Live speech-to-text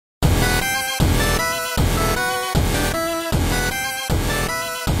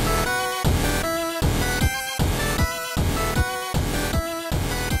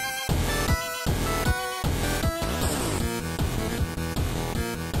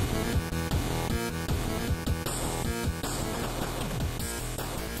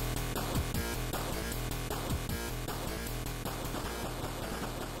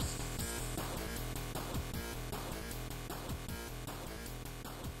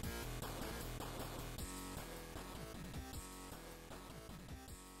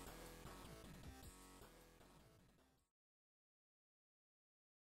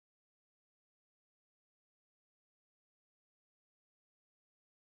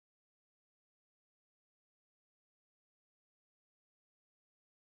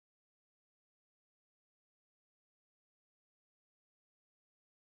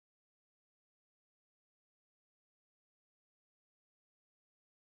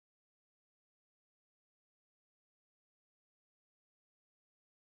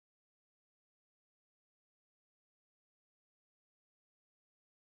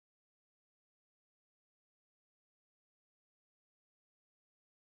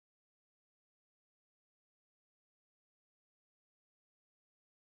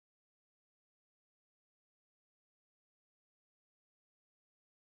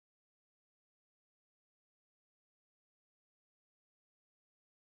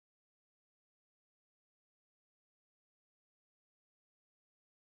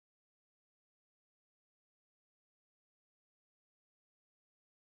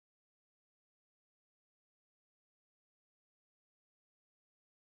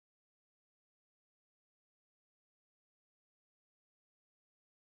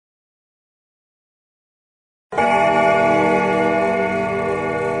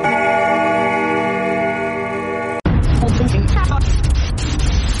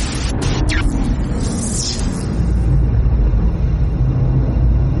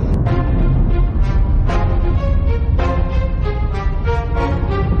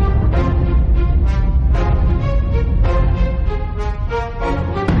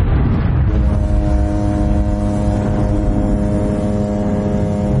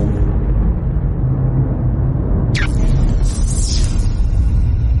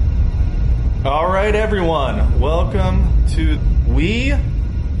right, everyone. Welcome to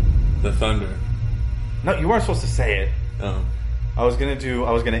The Thunder. No, you weren't supposed to say it. Oh. I was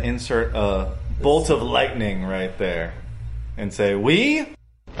gonna insert a bolt of lightning right there and say, The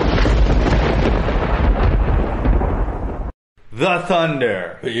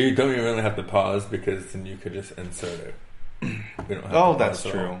Thunder. But you don't even really have to pause because then you could just insert it. We don't have Oh, to that's pause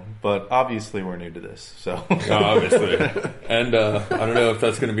at true. all. But obviously we're new to this, so. Yeah, obviously. And I don't know if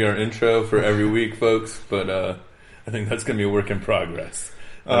that's going to be our intro for every week, folks, but I think that's going to be a work in progress.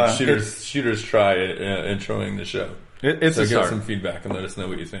 Shooters try introing the show. It's so a give start. us some feedback and let us know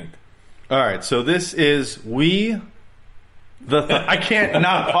what you think. All right, so this is I can't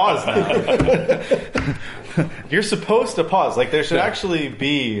not pause now. You're supposed to pause. Like, there should actually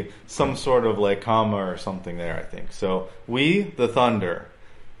be some sort of like comma or something there, I think. So, The Thunder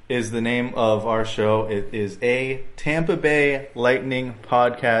is the name of our show. It is a Tampa Bay Lightning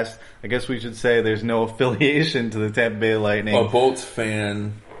podcast. I guess we should say there's no affiliation to the Tampa Bay Lightning. A Bolts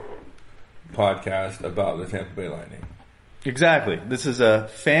fan podcast about the Tampa Bay Lightning. Exactly. This is a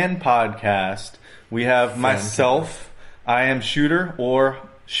fan podcast. We have myself. I am Shooter, or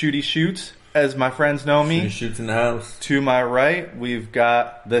Shooty Shoots, as my friends know me. Shooty Shoots in the house. To my right, we've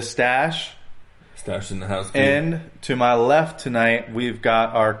got the Stash. Stash in the house. And to my left tonight, we've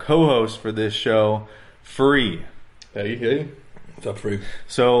got our co-host for this show, Free. Hey. What's up, Free?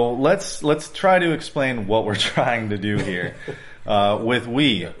 So let's try to explain what we're trying to do here with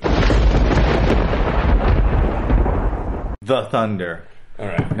The Thunder. All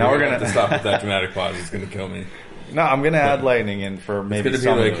right. Now we're gonna gonna have to stop with that dramatic pause. It's gonna kill me. No, I'm gonna add lightning in for maybe it's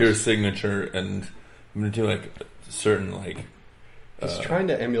some gonna be of like your those. signature, and I'm gonna do like certain like. He's trying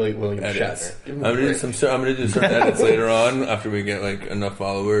to emulate William edits. Shatner. I'm gonna do certain edits later on after we get like enough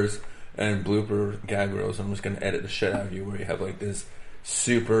followers and blooper gag reels. I'm just gonna edit the shit out of you where you have like this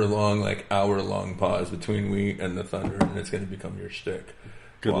super long, like hour-long pause between we and the Thunder, and it's gonna become your shtick.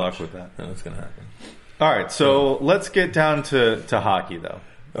 Good luck with that. No, that's gonna happen. All right, so let's get down to hockey, though.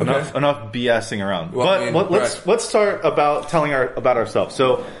 Okay. Enough BSing around. Well, but let's start about telling about ourselves.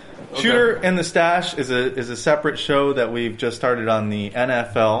 So, Shooter and the Stash is a separate show that we've just started on the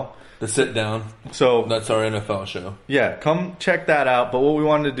NFL. The sit down. So That's our NFL show. yeah, come check that out. But what we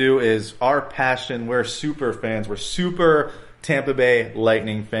wanted to do is our passion. We're super fans. We're super Tampa Bay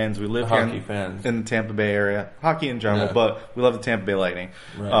Lightning fans. We live Hockey here fans. in the Tampa Bay area. Hockey in general, Yeah. but we love the Tampa Bay Lightning.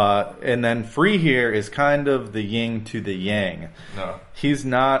 Right. And then Free here is kind of the yin to the yang. No. He's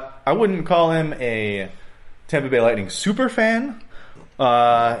not, I wouldn't call him a Tampa Bay Lightning super fan.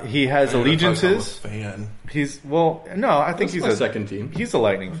 He has allegiances. Fan. I think he's my a second team. He's a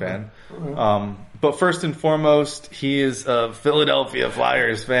Lightning fan. But first and foremost, he is a Philadelphia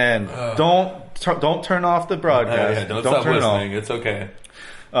Flyers fan. Don't turn off the broadcast. Don't stop turn listening. It's okay.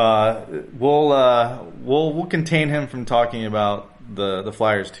 We'll contain him from talking about the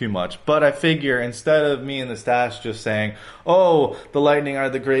Flyers too much. But I figure instead of me and the Stash just saying, "Oh, the Lightning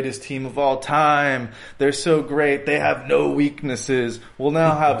are the greatest team of all time. They're so great. They have no weaknesses." We'll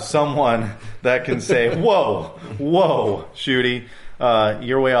now have someone that can say, "Whoa, Shooty,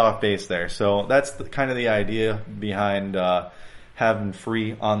 you're way off base there." So that's kind of the idea behind having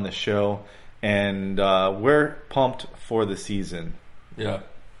Free on the show, and we're pumped for the season. Yeah.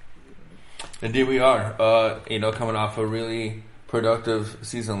 Indeed we are. Coming off a really productive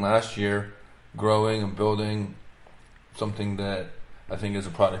season last year, growing and building something that I think is a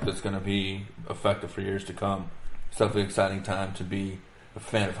product that's going to be effective for years to come. It's definitely an exciting time to be a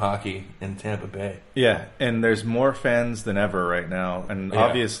fan of hockey in Tampa Bay. Yeah, and there's more fans than ever right now, and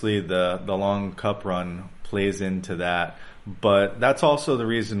obviously the long cup run plays into that. But that's also the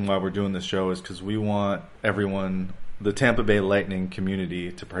reason why we're doing this show, is because we want everyone, the Tampa Bay Lightning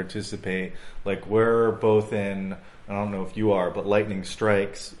community, to participate. Like, we're both in, I don't know if you are, but Lightning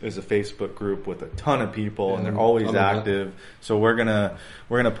Strikes is a Facebook group with a ton of people, and they're always active. So we're gonna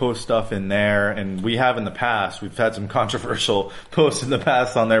post stuff in there, and we have in the past. We've had some controversial posts in the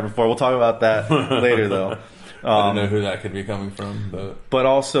past on there before. We'll talk about that later, though. I don't know who that could be coming from, but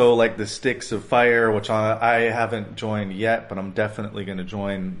also like the Sticks of Fire, which I haven't joined yet, but I'm definitely going to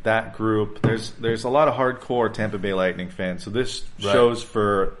join that group. There's a lot of hardcore Tampa Bay Lightning fans, so this show's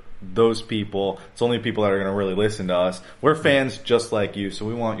for those people. It's only people that are going to really listen to us. We're fans just like you, so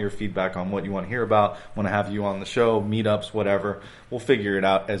we want your feedback on what you want to hear about. Want to have you on the show, meetups, whatever. We'll figure it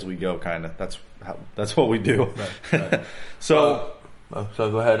out as we go, kind of. That's what we do. Right. So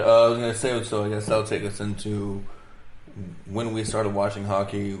go ahead. I was going to say, so I guess that'll take us into when we started watching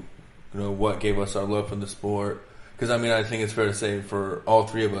hockey, what gave us our love for the sport. Because, I think it's fair to say for all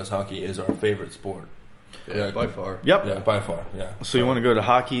three of us, hockey is our favorite sport. Yeah, by far. Yep. Yeah, by far. Yeah. So you want to go to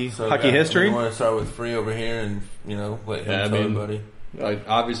hockey history? You want to start with Free over here and let him tell everybody.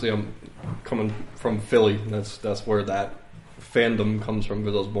 Obviously, I'm coming from Philly. That's where that fandom comes from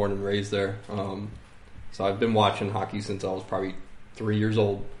because I was born and raised there. So I've been watching hockey since I was probably 3 years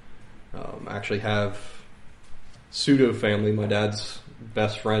old. I actually have pseudo family. My dad's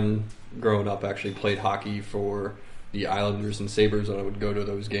best friend growing up actually played hockey for the Islanders and Sabres, and I would go to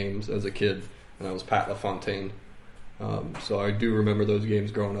those games as a kid. And that was Pat LaFontaine. So I do remember those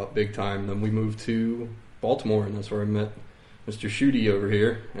games growing up big time. Then we moved to Baltimore, and that's where I met Mr. Shooty over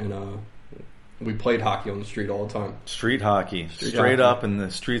here, and we played hockey on the street all the time. Street hockey. Straight up in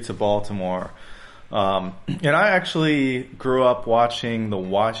the streets of Baltimore. And I actually grew up watching the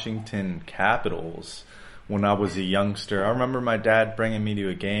Washington Capitals when I was a youngster. I remember my dad bringing me to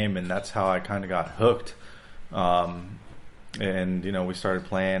a game, and that's how I kind of got hooked. And, we started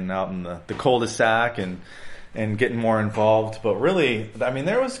playing out in the cul-de-sac and getting more involved. But really,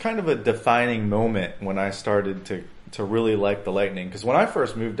 there was kind of a defining moment when I started to really like the Lightning. Because when I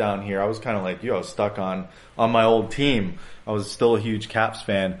first moved down here, I was kind of like you. I was stuck on my old team. I was still a huge Caps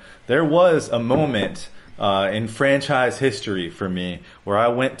fan. There was a moment in franchise history for me where I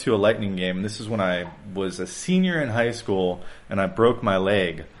went to a Lightning game. And this is when I was a senior in high school, and I broke my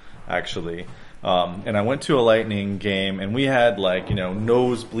leg, actually. And I went to a Lightning game, and we had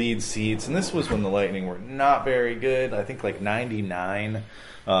nosebleed seats. And this was when the Lightning were not very good. I think 99.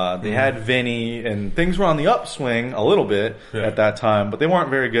 They had Vinny, and things were on the upswing a little bit at that time, but they weren't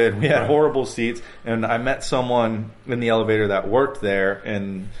very good. We had horrible seats, and I met someone in the elevator that worked there,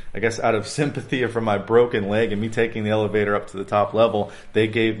 and I guess out of sympathy for my broken leg and me taking the elevator up to the top level, they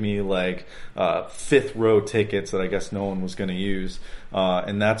gave me fifth row tickets that I guess no one was going to use,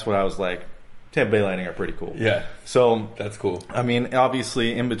 and that's what I was like. Tampa Bay Lightning are pretty cool. Yeah. So that's cool.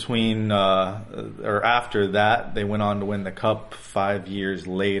 Obviously in between or after that, they went on to win the Cup 5 years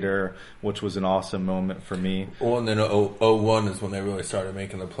later, which was an awesome moment for me. Well, and then 01 is when they really started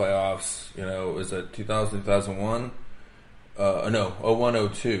making the playoffs. Was it 2000, 2001? No,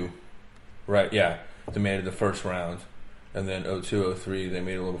 01, 02. Right, yeah. They made it the first round. And then 02, 03, they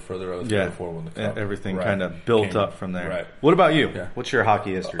made it a little further. 03, 04 won the Cup. Everything kind of built up from there. Right. What about you? Yeah. What's your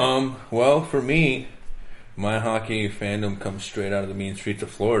hockey history? Well, for me, my hockey fandom comes straight out of the mean streets of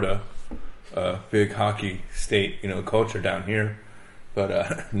Florida. Big hockey state, culture down here.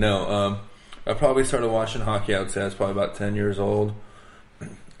 But no, I probably started watching hockey, I would say I was probably about 10 years old.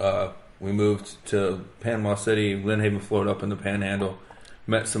 We moved to Panama City, Lynn Haven, Florida, up in the Panhandle.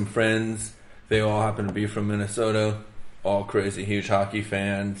 Met some friends. They all happened to be from Minnesota. All crazy, huge hockey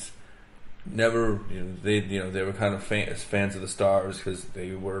fans. Never, they were kind of fans of the Stars because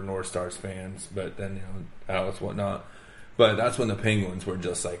they were North Stars fans. But then, Alice, whatnot. But that's when the Penguins were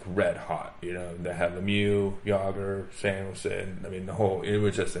just red hot. They had Lemieux, Yager, Samuelson. it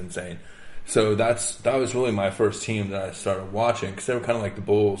was just insane. So that was really my first team that I started watching because they were kind of like the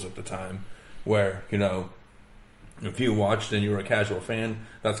Bulls at the time, where if you watched and you were a casual fan,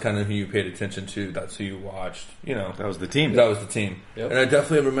 that's kind of who you paid attention to. That's who you watched. That was the team. That was the team. Yep. And I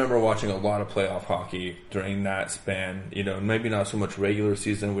definitely remember watching a lot of playoff hockey during that span. Maybe not so much regular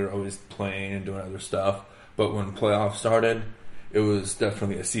season. We were always playing and doing other stuff. But when playoffs started, it was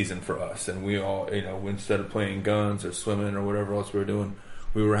definitely a season for us. And we all, instead of playing guns or swimming or whatever else we were doing,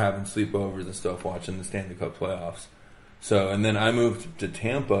 we were having sleepovers and stuff watching the Stanley Cup playoffs. So, and then I moved to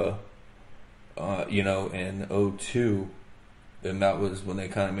Tampa in 02, and that was when they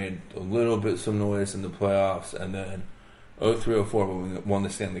kind of made a little bit some noise in the playoffs. And then 03, 04, when we won the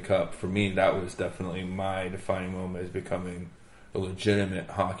Stanley Cup, for me, that was definitely my defining moment as becoming a legitimate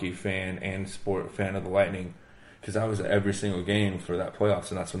hockey fan and sport fan of the Lightning, because I was at every single game for that playoffs,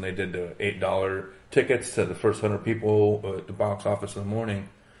 and that's when they did the $8 tickets to the first 100 people at the box office in the morning.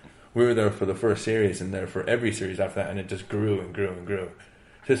 We were there for the first series and there for every series after that, and it just grew and grew and grew.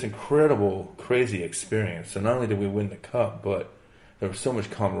 Just incredible, crazy experience. So not only did we win the Cup, but there was so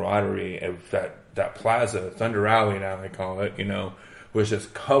much camaraderie of that plaza, Thunder Alley now they call it, was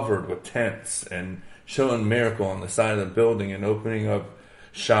just covered with tents and showing Miracle on the side of the building and opening up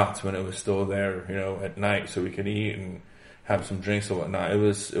shops when it was still there, at night so we could eat and have some drinks and whatnot. It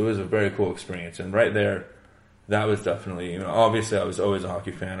was a very cool experience. And right there, that was definitely, obviously I was always a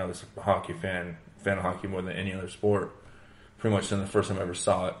hockey fan. I was a hockey fan of hockey more than any other sport. Pretty much since the first time I ever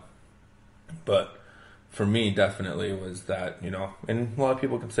saw it. But for me, definitely was that, and a lot of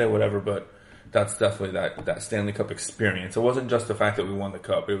people can say whatever, but that's definitely that Stanley Cup experience. It wasn't just the fact that we won the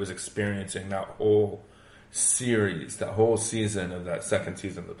Cup. It was experiencing that whole series, that whole season of that second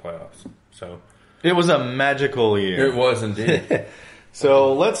season of the playoffs. So it was a magical year. It was indeed.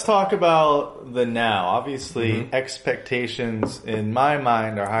 So let's talk about the now. Obviously, expectations in my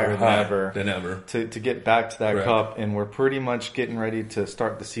mind are higher than ever. To get back to that cup, and we're pretty much getting ready to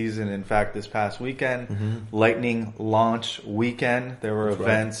start the season. In fact, this past weekend, Lightning launch weekend, there were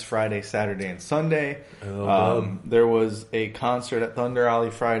events Friday, Saturday, and Sunday. There was a concert at Thunder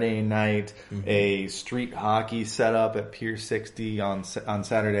Alley Friday night, a street hockey setup at Pier 60 on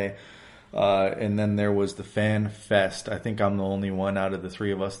Saturday. And then there was the Fan Fest. I think I'm the only one out of the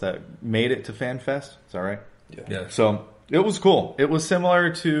three of us that made it to Fan Fest. Is that right? Yeah. So it was cool. It was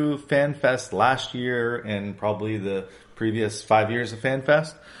similar to Fan Fest last year and probably the previous 5 years of Fan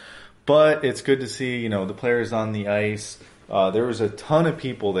Fest. But it's good to see, the players on the ice. There was a ton of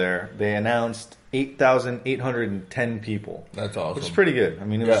people there. They announced 8,810 people. That's awesome. Which is pretty good. I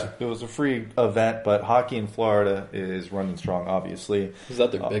mean, it was a free event, but hockey in Florida is running strong, obviously. Is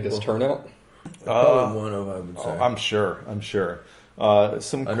that their biggest turnout? Probably one of, I would say. I'm sure. I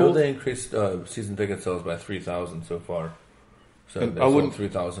know they increased season ticket sales by 3,000 so far. So they sold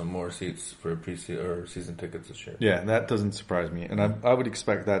 3,000 more seats for season tickets this year. Yeah, that doesn't surprise me. And I would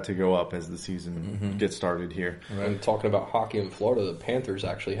expect that to go up as the season gets started here. Right. And talking about hockey in Florida, the Panthers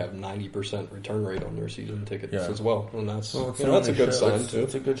actually have 90% return rate on their season tickets as well. And that's a good sign, too.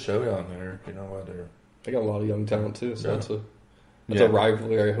 It's a good show down there. They got a lot of young talent, too. So that's a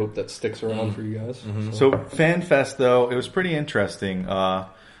rivalry I hope that sticks around for you guys. So Fan Fest, though, it was pretty interesting.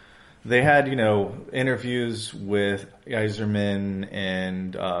 They had, interviews with Yzerman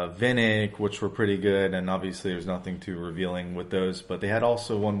and Vinnick, which were pretty good, and obviously there's nothing too revealing with those. But they had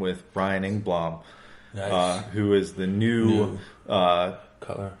also one with Brian Engblom, who is the new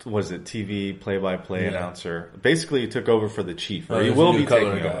color. Was it TV play-by-play announcer? Basically, he took over for the Chief. He will be taking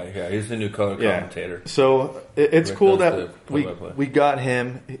over. Yeah, he's the new color commentator. So it's cool that we got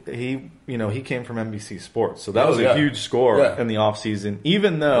him. He came from NBC Sports, so that was a huge score in the off season.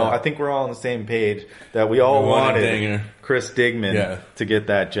 Even though I think we're all on the same page that we all wanted Chris Digman to get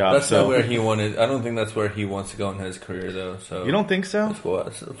that job. That's not where he wanted. I don't think that's where he wants to go in his career, though. So you don't think so? That's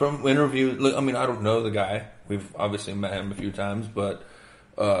cool. From interviews, I don't know the guy. We've obviously met him a few times, but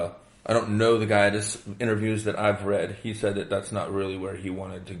I don't know the guy. Just interviews that I've read, he said that that's not really where he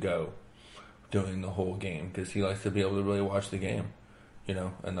wanted to go doing the whole game because he likes to be able to really watch the game,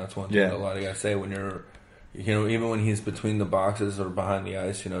 and that's one thing that a lot of guys say when you're, even when he's between the boxes or behind the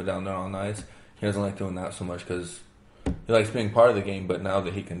ice, down there on the ice, he doesn't like doing that so much because he likes being part of the game, but now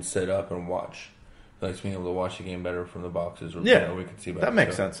that he can sit up and watch, he likes being able to watch the game better from the boxes. Or, we can see better. That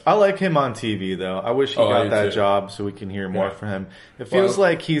makes sense. I like him on TV, though. I wish he got that job so we can hear more from him. It feels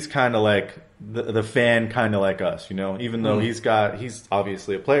like he's kind of like the fan, kind of like us, even though he's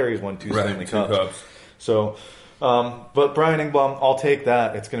obviously a player. He's won two Stanley Cups. So, but Brian Engblom, I'll take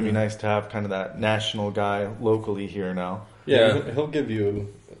that. It's going to be nice to have kind of that national guy locally here now. Yeah, he'll give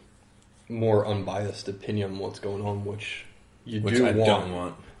you more unbiased opinion on what's going on, which I don't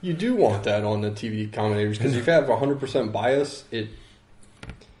want. You do want that on the TV commentators because if you have 100% bias, it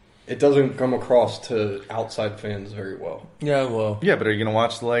doesn't come across to outside fans very well. Yeah, well, but are you going to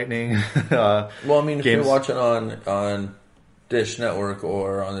watch the Lightning? If you're watching on Dish Network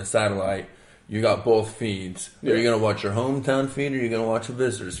or on the satellite, you got both feeds. Are you going to watch your hometown feed or are you going to watch a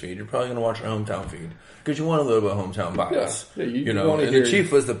visitor's feed? You're probably going to watch your hometown feed because you want a little bit of hometown bias. Yeah, and the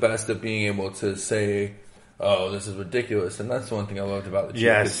Chief was the best at being able to say, oh, this is ridiculous. And that's the one thing I loved about the Chief.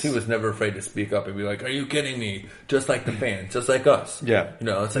 Yes. He was never afraid to speak up and be like, are you kidding me? Just like the fans, just like us. Yeah.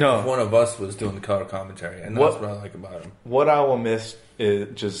 It's like if one of us was doing the color commentary. And that's what I like about him. What I will miss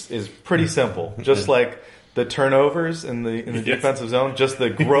is pretty simple. Just like the turnovers in the defensive zone, just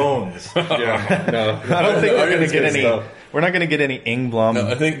the groans. I don't think we're going to get any. We're not going to get any Engblom. No,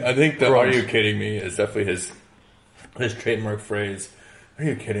 I think the "Are you kidding me?" is definitely his trademark phrase. Are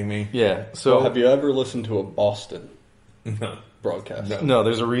you kidding me? Yeah. So, have you ever listened to a Boston broadcast? No,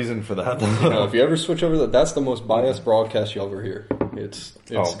 there's a reason for that. If you ever switch over, that's the most biased broadcast you'll ever hear. It's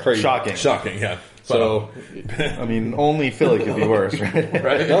crazy, shocking. Yeah. So, only Philly could be worse, right?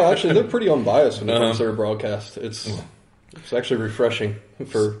 Right? No, actually, they're pretty unbiased when it comes to their broadcast. It's actually refreshing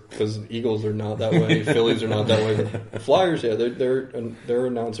because Eagles are not that way, Phillies are not that way. The Flyers, their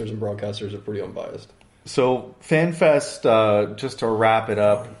announcers and broadcasters are pretty unbiased. So FanFest, just to wrap it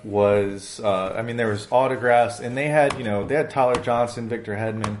up, was there was autographs, and they had Tyler Johnson, Victor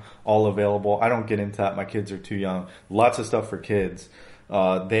Hedman, all available. I don't get into that; my kids are too young. Lots of stuff for kids.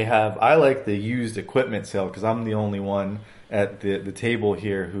 I like the used equipment sale because I'm the only one at the table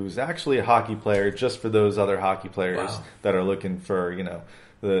here who's actually a hockey player. Just for those other hockey players that are looking for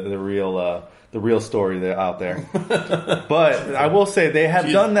the real story out there. But I will say they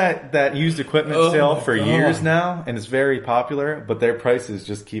have done that used equipment sale for years now, and it's very popular. But their prices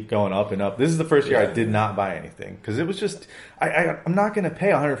just keep going up and up. This is the first year I did not buy anything because it was just I'm not going to pay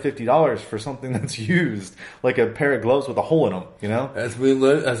 $150 for something that's used, like a pair of gloves with a hole in them. You know, as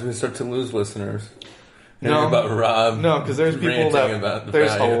we start to lose listeners. About Rob. No, because there's people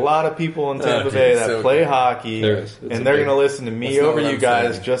there's a lot of people in Tampa Bay that play hockey, and they're going to listen to me over you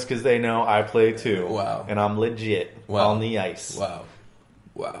guys just because they know I play too. Wow. And I'm legit on the ice.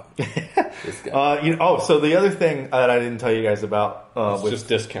 Wow. This guy. So the other thing that I didn't tell you guys about was just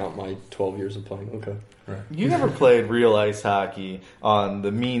discount my 12 years of playing. Okay. Right. You never played real ice hockey on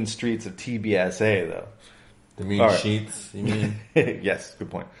the mean streets of TBSA, though. The mean sheets, you mean? Yes, good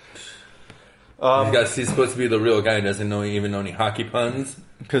point. He's supposed to be the real guy. Doesn't even know any hockey puns.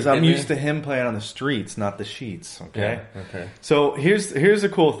 Because I'm used to him playing on the streets, not the sheets. Okay. Yeah, okay. So here's a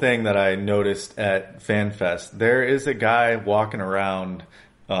cool thing that I noticed at FanFest. There is a guy walking around,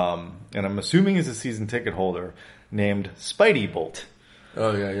 and I'm assuming he's a season ticket holder, named Spidey Bolt.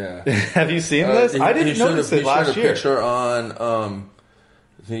 Oh yeah. Have you seen this? I didn't notice it last year. A picture on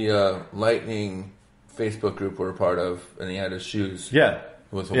the Lightning Facebook group we're a part of, and he had his shoes. Yeah.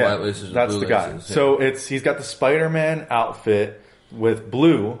 With the white laces and that's blue the guy. laces. Yeah. So he's got the Spider-Man outfit with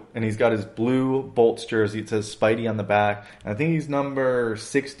blue, and he's got his blue Bolts jersey. It says Spidey on the back. And I think he's number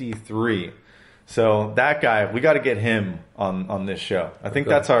 63. So that guy, we got to get him on this show. I think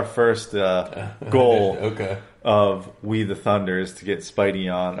that's our first goal of We the Thunder is to get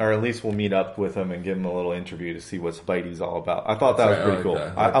Spidey on, or at least we'll meet up with him and give him a little interview to see what Spidey's all about. I thought that was pretty cool.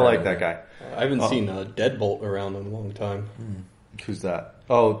 I like that guy. I haven't seen Deadbolt around in a long time. Who's that?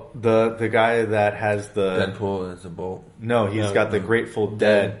 Oh, the guy that has the Deadpool is a Bolt. No, he's got the Grateful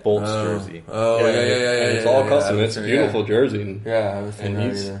Dead Bolts jersey. Oh, yeah. And it's all custom. It's a beautiful jersey. I haven't seen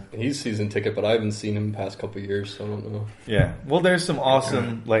that either. He's season ticket, but I haven't seen him the past couple of years, so I don't know. Yeah. Well, there's some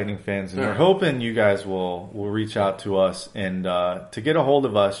awesome Lightning fans, and we're hoping you guys will reach out to us. And to get a hold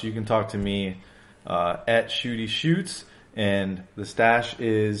of us, you can talk to me at Shooty Shoots, and the stash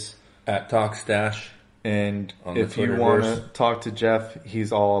is at Talk Stash. And if you want to talk to Jeff,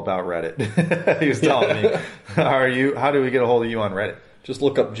 he's all about Reddit. He was telling me. How do we get a hold of you on Reddit? Just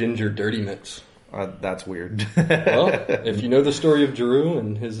look up Ginger Dirty Mitts. That's weird. Well, if you know the story of Giroux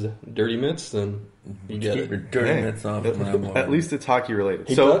and his dirty mitts, then you get Keep your it. dirty mitts off. At least it's hockey related.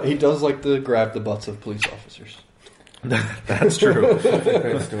 He does like to grab the butts of police officers. That's true.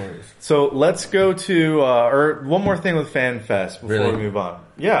 Great stories. So let's go to one more thing with FanFest before we move on.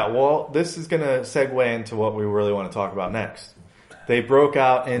 Yeah, well, this is going to segue into what we really want to talk about next. They broke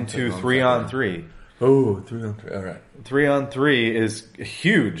out into 3-on-3. Oh, 3-on-3. All right. 3-on-3 is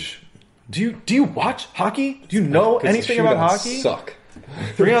huge. Do you watch hockey? Do you know anything about hockey? Suck.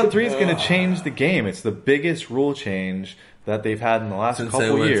 3-on-3 is going to change the game. It's the biggest rule change that they've had in the last couple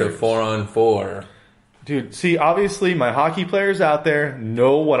years. Since they went to 4-on-4. Dude, see, obviously my hockey players out there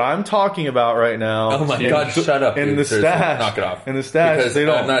know what I'm talking about right now. Oh my God, shut up, In dude. the stash. Knock it off. In the stash, because they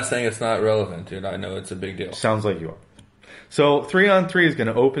don't. I'm not saying it's not relevant, dude. I know it's a big deal. Sounds like you are. So 3-on-3 is going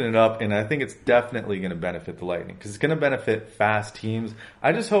to open it up, and I think it's definitely going to benefit the Lightning because it's going to benefit fast teams.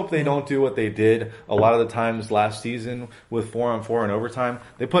 I just hope they don't do what they did a lot of the times last season with 4-on-4 and overtime.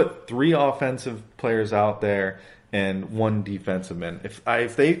 They put 3 offensive players out there and 1 defensive man.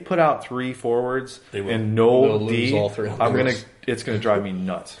 If they put out 3 forwards and no D, it's gonna drive me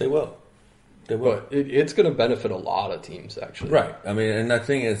nuts. They will. But it's gonna benefit a lot of teams, actually. Right. I mean, and the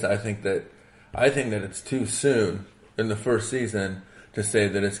thing is, I think that it's too soon in the first season to say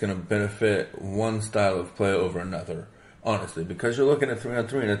that it's going to benefit one style of play over another. Honestly, because you're looking at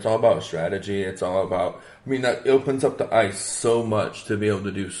 3-on-3 and it's all about strategy. It's all about. I mean, that opens up the ice so much to be able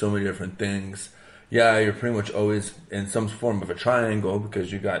to do so many different things. Yeah, you're pretty much always in some form of a triangle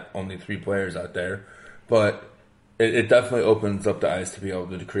because you got only 3 players out there. But it definitely opens up the ice to be able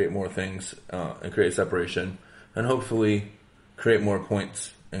to create more things and create separation and hopefully create more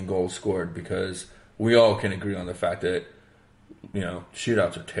points and goals scored because we all can agree on the fact that,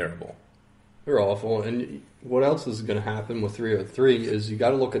 shootouts are terrible. They're awful. And what else is going to happen with 3-on-3 is you got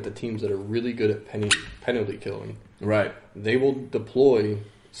to look at the teams that are really good at penalty killing. Right. They will deploy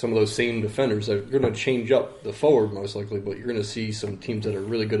some of those same defenders that are going to change up the forward most likely, but you're going to see some teams that are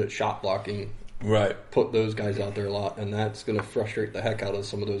really good at shot blocking. Right. Put those guys out there a lot, and that's going to frustrate the heck out of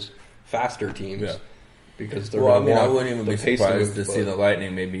some of those faster teams. Yeah. Because they're I wouldn't even be surprised to see the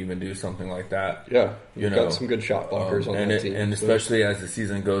Lightning maybe even do something like that. Yeah. You've got some good shot blockers on that team. And especially as the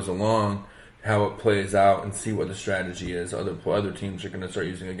season goes along, how it plays out and see what the strategy is. Other teams are going to start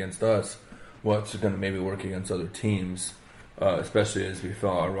using against us. What's going to maybe work against other teams. especially as we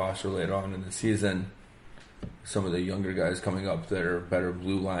fill our roster later on in the season. Some of the younger guys coming up that are better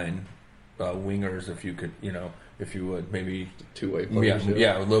blue line wingers, if you would, maybe two-way players.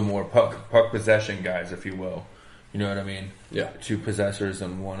 Yeah, a little more puck possession guys, if you will. You know what I mean? Yeah. 2 possessors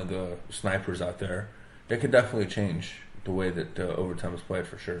and one of the snipers out there. It could definitely change the way that overtime is played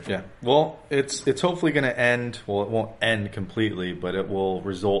for sure. Yeah. Well, it's hopefully going to end. Well, it won't end completely, but it will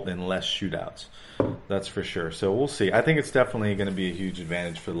result in less shootouts. That's for sure. So we'll see. I think it's definitely going to be a huge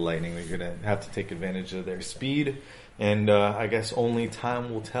advantage for the Lightning. They're going to have to take advantage of their speed, and I guess only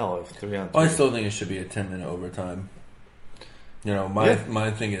time will tell if 3-on-3. I still think it should be a 10-minute overtime. You know,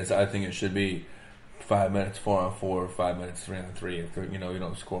 my thing is, I think it should be 5 minutes 4-on-4, 5 minutes 3-on-3. If you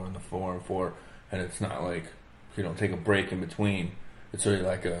don't score in the 4-on-4, and it's not like you don't take a break in between. It's really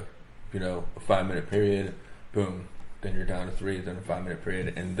like a 5-minute period. Boom. Then you're down to 3. Then a 5-minute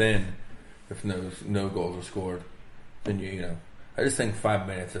period, and then if no goals are scored, then I just think 5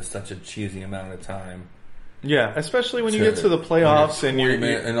 minutes is such a cheesy amount of time. Yeah, especially when you get to the playoffs and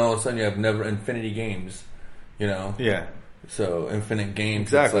and all of a sudden you have never infinity games. Yeah. So infinite games.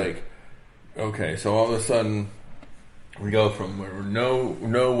 Exactly. It's like, okay, so all of a sudden we go from where no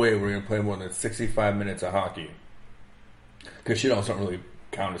way we're going to play more than 65 minutes of hockey, because shootouts don't really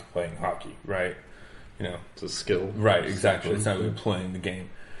count as playing hockey, right? It's a skill. Right, exactly. It's not really playing the game.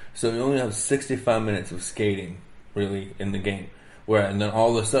 So you only have 65 minutes of skating, really, in the game. And then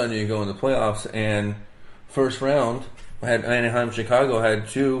all of a sudden you go in the playoffs, and first round, Anaheim, Chicago had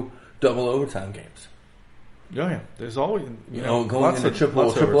 2 double overtime games. Oh yeah, there's always going into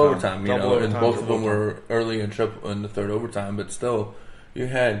triple overtime. And both of them were early in the third overtime, but still, you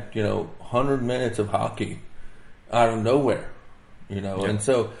had 100 minutes of hockey out of nowhere. Yeah. And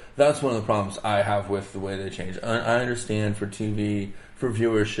so that's one of the problems I have with the way they change. I understand for TV, for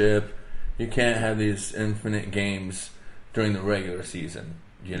viewership, you can't have these infinite games during the regular season.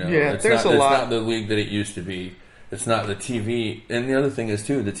 Yeah, it's there's not, a lot. It's not the league that it used to be. It's not the TV. And the other thing is,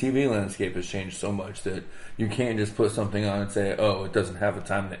 too, the TV landscape has changed so much that you can't just put something on and say, oh, it doesn't have a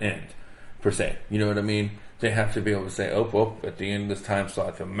time to end, per se. You know what I mean? They have to be able to say, oh, well, at the end of this time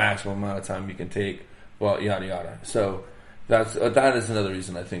slot, the maximum amount of time you can take, well, yada, yada. So that is another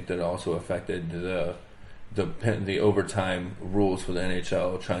reason I think that also affected the overtime rules for the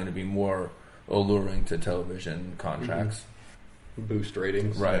NHL, trying to be more alluring to television contracts. Boost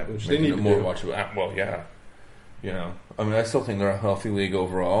ratings. Right. Which they need more to do. watchable. Well, yeah. I still think they're a healthy league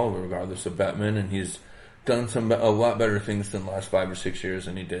overall, regardless of Bettman, and he's done a lot better things than the last 5 or 6 years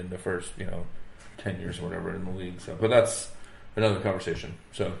than he did in the first, 10 years or whatever in the league. So, but that's another conversation.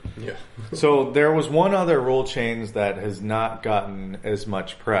 So, yeah. So there was one other rule change that has not gotten as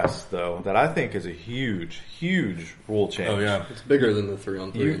much press, though, that I think is a huge, huge rule change. Oh yeah, It's bigger than the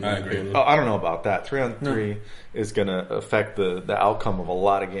 3-on-3. I agree. I don't know about that. 3-on-3 is going to affect the outcome of a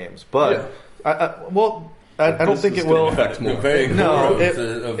lot of games, but I don't think it will affect more. No,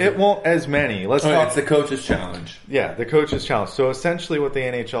 it won't as many. Let's talk. It's the coach's challenge. Yeah, the coach's challenge. So essentially what the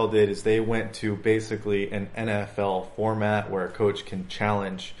NHL did is they went to basically an NFL format where a coach can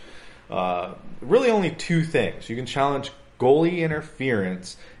challenge really only 2 things. You can challenge goalie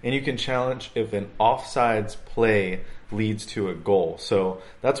interference, and you can challenge if an offsides play leads to a goal. So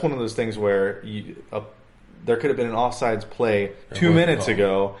that's one of those things where there could have been an offsides play 2 minutes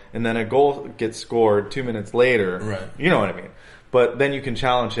ago, and then a goal gets scored 2 minutes later. Right. You know what I mean? But then you can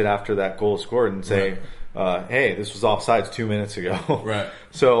challenge it after that goal is scored and say, hey, this was offsides 2 minutes ago. Right.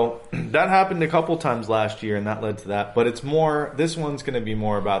 So that happened a couple times last year, and that led to that. But it's more, this one's going to be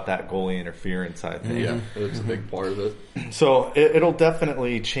more about that goalie interference, I think. Yeah, that's a big part of it. So it'll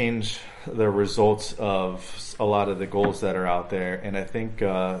definitely change the results of a lot of the goals that are out there, and I think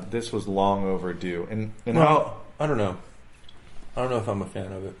this was long overdue. I don't know. I don't know if I'm a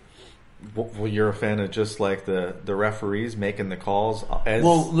fan of it. Well, you're a fan of just like the referees making the calls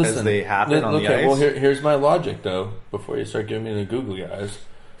as they happen on the ice? Well, here's my logic, though, before you start giving me the googly eyes.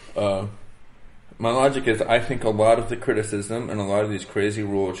 My logic is I think a lot of the criticism and a lot of these crazy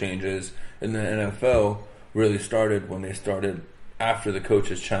rule changes in the NFL really started when they started after the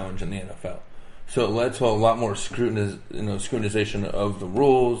coach's challenge in the NFL. So it led to a lot more scrutinization of the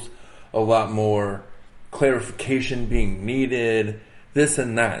rules, a lot more clarification being needed, this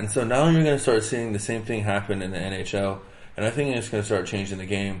and that. And so now you're going to start seeing the same thing happen in the NHL. And I think it's going to start changing the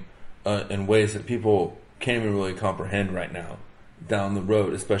game in ways that people can't even really comprehend right now down the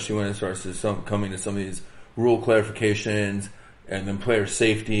road, especially when it starts to coming to some of these rule clarifications and then player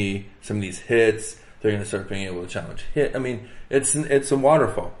safety, some of these hits. They're going to start being able to challenge hit. I mean, it's a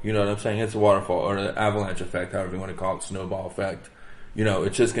waterfall. You know what I'm saying? It's a waterfall, or the avalanche effect, however you want to call it, snowball effect.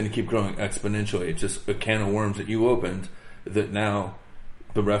 It's just going to keep growing exponentially. It's just a can of worms that you opened, that now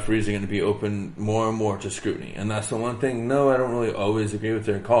the referees are going to be open more and more to scrutiny. And that's the one thing, no, I don't really always agree with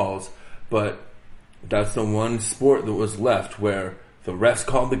their calls, but that's the one sport that was left where the refs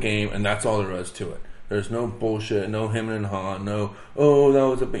called the game and that's all there is to it. There's no bullshit, no him and haw, no, oh, that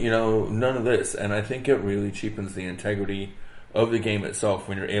was none of this. And I think it really cheapens the integrity of the game itself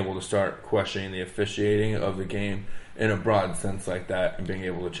when you're able to start questioning the officiating of the game in a broad sense like that and being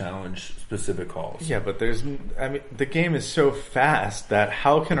able to challenge specific calls. Yeah, but the game is so fast that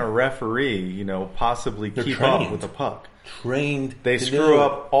how can a referee, possibly keep up with the puck? They screw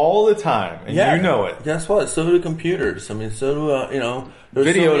up all the time, and you know it. Guess what? So do computers. I mean, so do, there's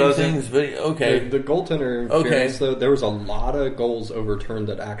video so many doesn't. things. Video, okay. The goaltender, fairness, though, there was a lot of goals overturned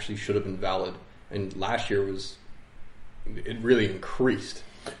that actually should have been valid. And last year it really increased.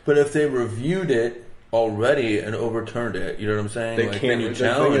 But if they reviewed it already and overturned it, you know what I'm saying? They can't. The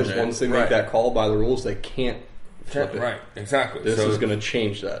thing is, once they make that call by the rules, they can't flip it. Right, exactly. This is going to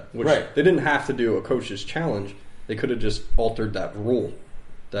change that. Which they didn't have to do a coach's challenge. They could have just altered that rule.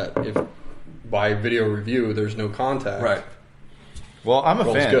 That if by video review there's no contact. Right. Well, I'm a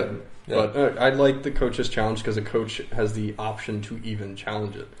fan. Good. Yeah. But I like the coach's challenge because the coach has the option to even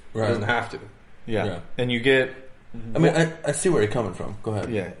challenge it. Right. He doesn't have to. Yeah. And you get... I mean, I see where you're coming from. Go ahead.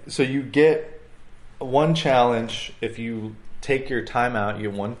 Yeah. So you get one challenge if you take your timeout. You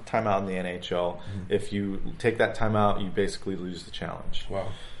get one timeout in the NHL. Mm-hmm. If you take that timeout, you basically lose the challenge.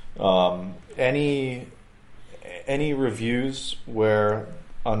 Wow. Any reviews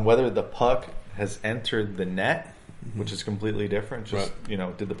on whether the puck has entered the net, mm-hmm. which is completely different. Just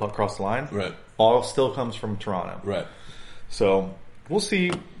did the puck cross the line? Right. All still comes from Toronto. Right. So we'll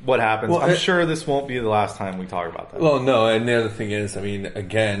see what happens. I'm sure this won't be the last time we talk about that. Well, no, and the other thing is, I mean,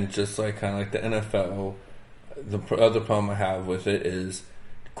 again, just like kind of like the NFL, the other problem I have with it is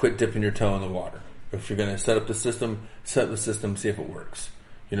quit dipping your toe in the water. If you're going to set up the system, see if it works.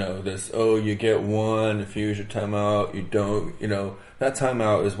 You get one, if you use your timeout, you don't, that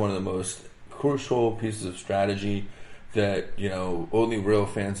timeout is one of the most crucial pieces of strategy that, only real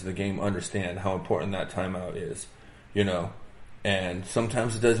fans of the game understand how important that timeout is, and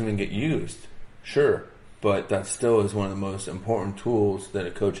sometimes it doesn't even get used, sure, but that still is one of the most important tools that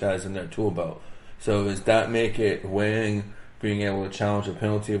a coach has in their tool belt. So does that make it weighing being able to challenge a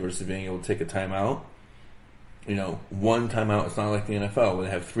penalty versus being able to take a timeout? One timeout, it's not like the NFL where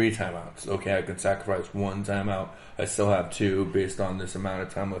they have 3 timeouts. Okay, I can sacrifice 1 timeout. I still have 2 based on this amount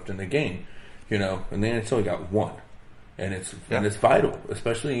of time left in the game. And the NHL you got 1. And it's vital,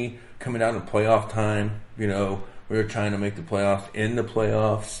 especially coming down to playoff time. We're trying to make the playoffs in the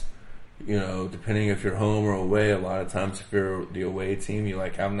playoffs. Depending if you're home or away, a lot of times if you're the away team, you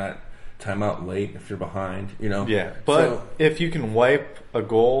like having that timeout late if you're behind, Yeah, but if you can wipe a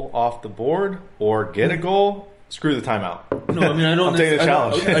goal off the board or get a goal, screw the timeout. No, I mean, I'm taking the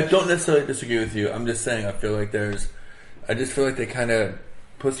challenge. I don't necessarily disagree with you. I'm just saying I just feel like they kind of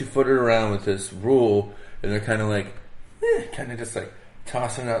pussyfooted around with this rule and they're kind of like, kind of just like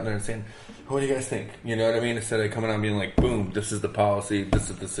tossing it out there and saying, what do you guys think? You know what I mean? Instead of coming out and being like, boom, this is the policy, this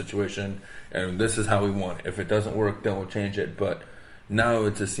is the situation, and this is how we want it. If it doesn't work, then we'll change it. But now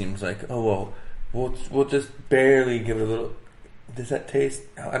it just seems like, we'll just barely give it a little. Does that taste?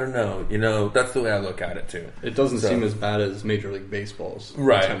 I don't know. That's the way I look at it too. It doesn't seem as bad as Major League Baseball's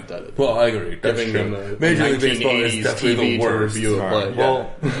right. attempt at it. Well, I agree. That's giving true. them a Major League Baseball is definitely the worst.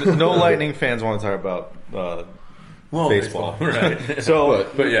 Well, no Lightning fans want to talk about baseball, right? So,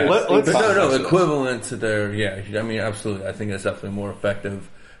 but yeah, equivalent to their I mean, absolutely. I think that's definitely more effective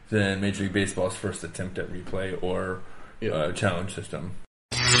than Major League Baseball's first attempt at replay or challenge system.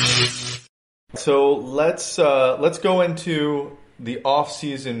 So let's go into the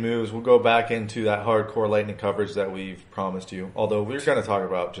off-season moves. We'll go back into that hardcore Lightning coverage that we've promised you. Although we're going to talk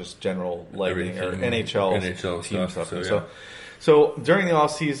about just general Lightning or NHL team stuff. So during the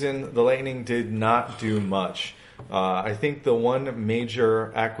off-season, the Lightning did not do much. I think the one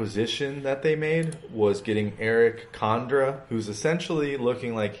major acquisition that they made was getting Eric Condra, who's essentially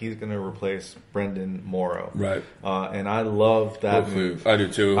looking like he's going to replace Brendan Morrow. Right. And I love that move. I do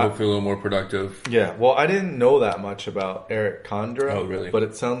too. Hopefully a little more productive. Yeah. Well, I didn't know that much about Eric Condra. Oh, really? But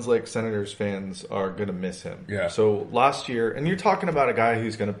it sounds like Senators fans are going to miss him. Yeah. So last year, and you're talking about a guy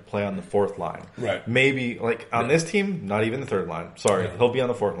who's going to play on the 4th line. Right. Maybe, on this team, not even the 3rd line. Sorry. Yeah. He'll be on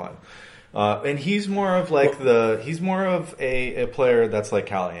the 4th line. And he's more of a player that's like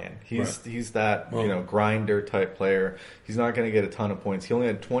Callahan. He's that grinder type player. He's not going to get a ton of points. He only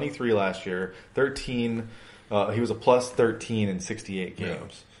had 23 last year, 13. He was a plus 13 in 68 games.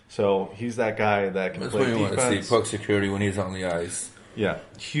 Yeah. So he's that guy that can play defense. That's what you want to see, puck security when he's on the ice. Yeah,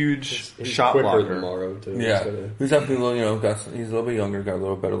 huge He's shot quicker blocker. than Morrow too. Yeah, So, he's definitely he's a little bit younger, got a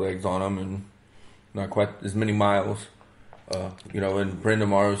little better legs on him, and not quite as many miles. And Brandon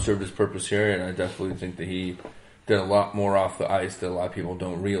Morrow served his purpose here, and I definitely think that he did a lot more off the ice that a lot of people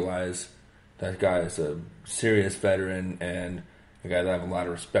don't realize. That guy is a serious veteran and a guy that I have a lot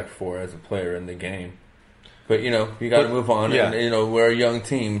of respect for as a player in the game. But, you got to move on. Yeah. And, we're a young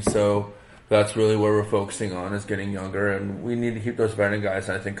team, so that's really where we're focusing on is getting younger. And we need to keep those veteran guys.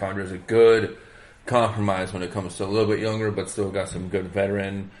 And I think Condor's a good compromise when it comes to a little bit younger, but still got some good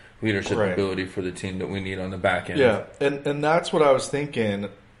veteran leadership ability for the team that we need on the back end. Yeah, and that's what I was thinking.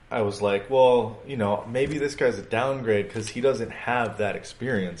 I was like, well, maybe this guy's a downgrade because he doesn't have that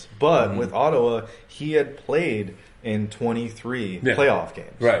experience. But with Ottawa, he had played in 23 playoff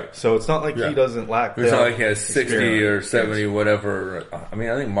games. Right. So it's not like he doesn't lack It's not like he has 60 experience. or 70, whatever. I mean,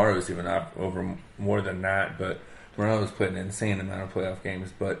 I think Morrow's even up over more than that, but Morrow's played an insane amount of playoff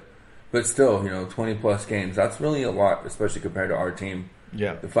games. But still, 20-plus games, that's really a lot, especially compared to our team.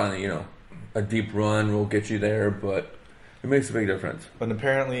 Yeah. Finally, a deep run will get you there, but it makes a big difference. An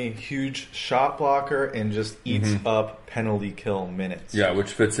apparently huge shot blocker and just eats up penalty kill minutes. Yeah,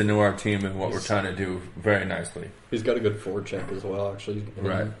 which fits into our team and what we're trying to do very nicely. he's got a good forecheck as well, actually.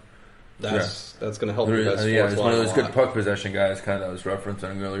 Right. That's going to help you guys. Yeah, he's one of those good puck possession guys, kind of that I was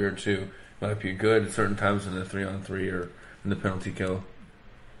referencing earlier too. Might be good at certain times in the 3-on-3 or in the penalty kill.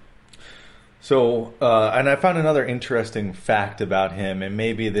 So, and I found another interesting fact about him, and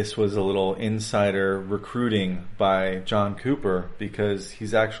maybe this was a little insider recruiting by John Cooper, because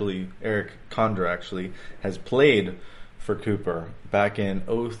Eric Condor actually has played for Cooper back in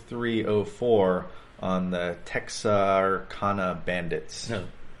 03-04 on the Texarkana Bandits. No,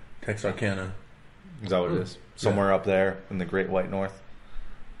 Texarkana. Is that what it is? Somewhere up there in the Great White North.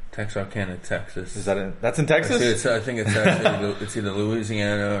 Texarkana, Texas. Is that that's in Texas? I think it's actually it's either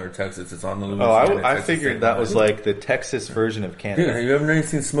Louisiana or Texas. It's on the Louisiana. I figured that was like the Texas version of Canada. Dude, have you ever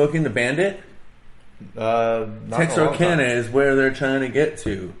seen Smoking the Bandit? Texarkana is where they're trying to get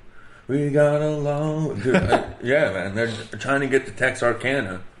to. We got along. Dude, yeah, man, they're trying to get to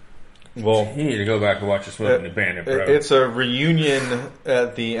Texarkana. Well, You need to go back and watch the Smoking the Bandit, bro. It's a reunion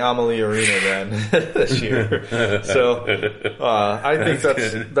at the Amalie Arena then this year. So I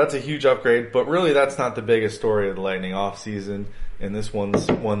think that's a huge upgrade. But really, that's not the biggest story of the Lightning offseason. And this one's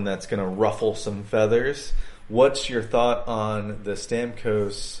one that's going to ruffle some feathers. What's your thought on the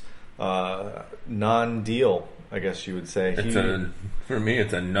Stamkos non-deal, I guess you would say? For me,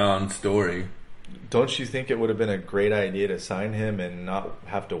 it's a non-story. Don't you think it would have been a great idea to sign him and not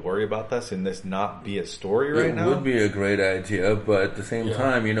have to worry about this and this not be a story right now? It would be a great idea, but at the same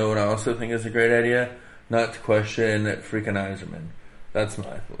time, you know what I also think is a great idea? Not to question freaking Yzerman. That's the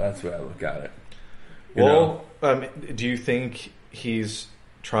way I look at it. Do you think he's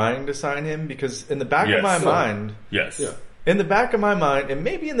trying to sign him? Because in the back of my mind... Yes. Yeah. In the back of my mind, and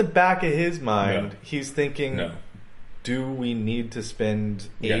maybe in the back of his mind, he's thinking... No. Do we need to spend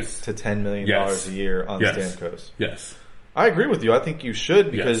 $8 to $10 million a year on Stamkos? Yes. I agree with you. I think you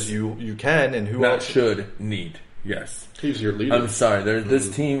should because you can, and who else should need? Yes. He's your leader. I'm sorry. There's this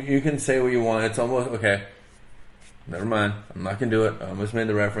team. You can say what you want. It's almost okay. Never mind. I'm not gonna do it. I almost made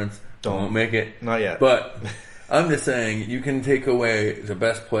the reference. Won't make it. Not yet. But I'm just saying you can take away the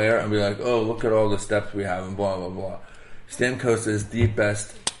best player and be like, oh, look at all the steps we have and blah blah blah. Stamkos is the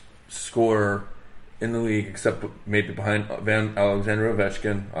best scorer in the league, except maybe behind Alexander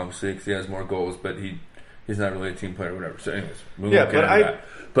Ovechkin, obviously, because he has more goals, but he's not really a team player or whatever. So, anyways,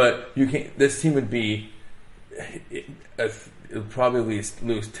 but you can't. This team would probably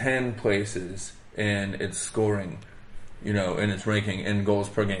lose 10 places in its scoring, in its ranking in goals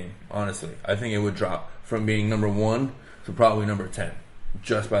per game. Honestly, I think it would drop from being number 1 to probably number 10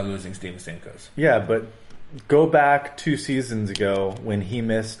 just by losing Steven Stamkos. Yeah, but go back 2 seasons ago when he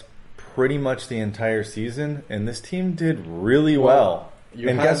missed pretty much the entire season, and this team did really well.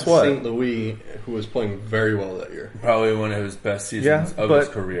 And guess what? St. Louis, who was playing very well that year. Probably one of his best seasons of his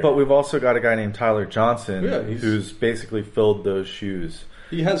career. But we've also got a guy named Tyler Johnson who's basically filled those shoes.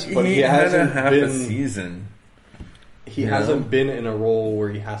 He hasn't been a season. He hasn't been in a role where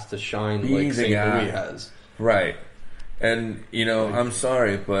he has to shine like St. Louis has. Right. And, I'm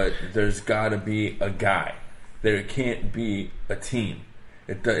sorry, but there's got to be a guy. There can't be a team.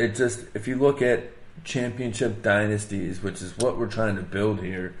 It just, if you look at championship dynasties, which is what we're trying to build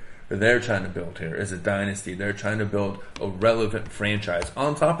here, or they're trying to build here, is a dynasty. They're trying to build a relevant franchise.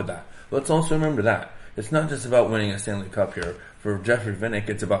 On top of that, let's also remember that. It's not just about winning a Stanley Cup here. For Jeffrey Vinik,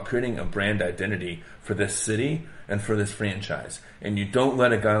 it's about creating a brand identity for this city and for this franchise. And you don't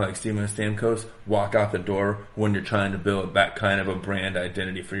let a guy like Steven Stamkos walk out the door when you're trying to build that kind of a brand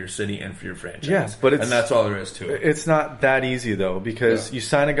identity for your city and for your franchise. Yes, but and that's all there is to it. It's not that easy, though, because you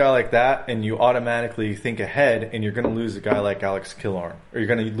sign a guy like that and you automatically think ahead, and you're going to lose a guy like Alex Killorn. Or you're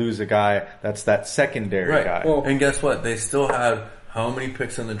going to lose a guy that's that secondary guy. Well, and guess what? They still have how many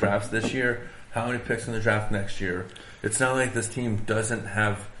picks in the drafts this year? How many picks in the draft next year? It's not like this team doesn't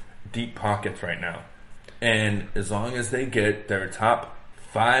have deep pockets right now. And as long as they get their top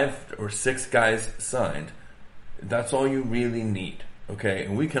 5 or 6 guys signed, that's all you really need. Okay?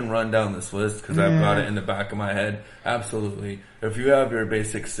 And we can run down this list because I've got it in the back of my head. Absolutely. If you have your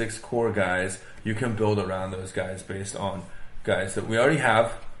basic 6 core guys, you can build around those guys based on guys that we already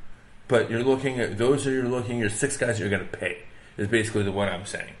have. But you're looking at your 6 guys you're going to pay. Is basically what I'm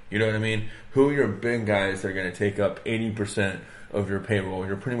saying. You know what I mean? Who are your big guys that are going to take up 80% of your payroll?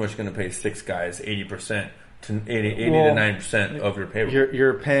 You're pretty much going to pay 6 guys 80% to 80 to 90% of your payroll.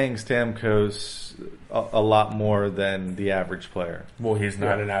 You're paying Stamkos a lot more than the average player. Well, he's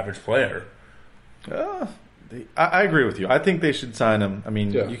not an average player. I agree with you. I think they should sign him. I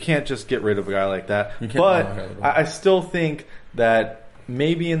mean, you can't just get rid of a guy like that. But I still think that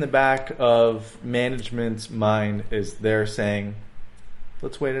maybe in the back of management's mind is they're saying,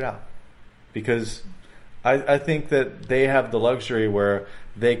 let's wait it out. Because I think that they have the luxury where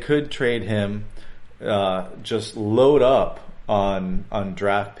they could trade him, just load up on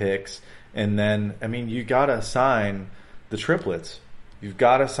draft picks, and then, I mean, you got to sign the triplets. You've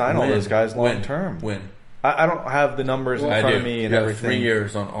got to sign all those guys long term. I don't have the numbers in front of me and everything. 3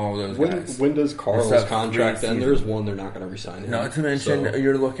 years on all those guys. When does Carl's contract end? There's one they're not going to resign him. Not to mention,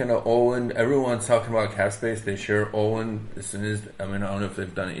 you're looking at Olin. Everyone's talking about cap space. They share Olin as soon as, I mean, I don't know if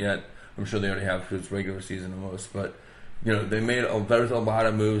they've done it yet. I'm sure they already have for his regular season almost. But, you know, there's a lot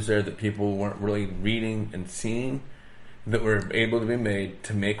of moves there that people weren't really reading and seeing that were able to be made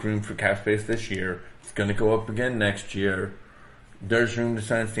to make room for cap space this year. It's going to go up again next year. There's room to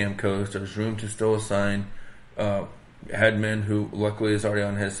sign Stamkos. There's room to still sign Hedman, who luckily is already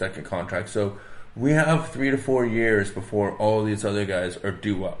on his second contract. So we have 3 to 4 years before all these other guys are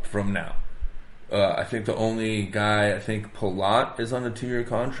due up from now. I think the only guy, Palat is on a 2-year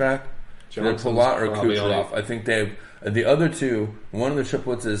contract. Either Palat or Kucherov. I think they have the other two. One of the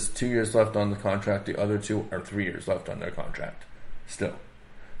triplets is 2 years left on the contract. The other two are 3 years left on their contract still.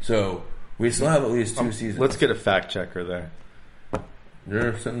 So we still have at least 2 seasons. Let's get a fact checker there.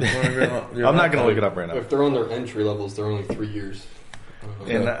 You're sitting I'm not going to look it up right now. If they're on their entry levels, they're only 3 years.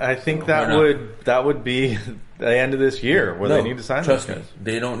 And I think that would be the end of this year where they need to sign those guys.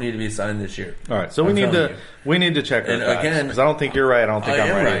 They don't need to be signed this year. All right, so we need to check our facts, again, because I don't think you're right. I don't think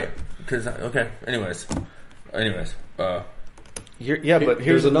I'm right. Because anyways, but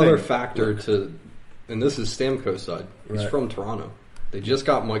here's another factor to, and this is Stamkos' side. He's from Toronto. They just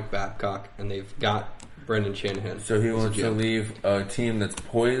got Mike Babcock, and they've got Brendan Shanahan. So he wants to leave a team that's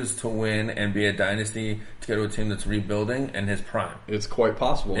poised to win and be a dynasty to go to a team that's rebuilding in his prime. It's quite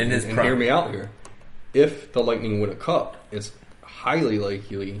possible. And hear me out here. If the Lightning win a cup, it's highly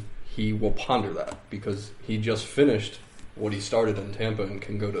likely he will ponder that because he just finished what he started in Tampa and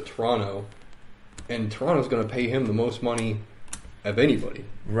can go to Toronto. And Toronto's going to pay him the most money of anybody.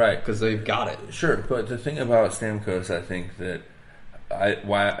 Right. Because they've got it. Sure, but the thing about Stamkos, I think that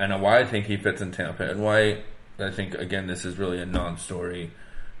why I think he fits in Tampa, and why I think again this is really a non-story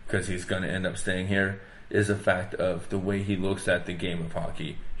because he's going to end up staying here, is the fact of the way he looks at the game of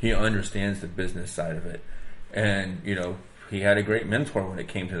hockey. He understands the business side of it, and he had a great mentor when it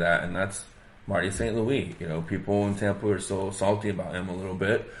came to that, and that's Marty St. Louis. People in Tampa are still salty about him a little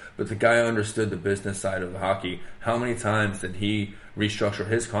bit, but the guy understood the business side of the hockey. How many times did he restructure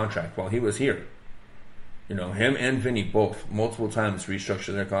his contract while he was here? Him and Vinny both multiple times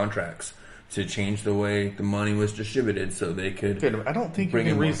restructured their contracts to change the way the money was distributed so they could. I don't think bring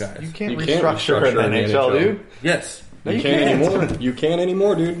in more guys. You can't restructure in the NHL, dude. Yes. You can't anymore. You can't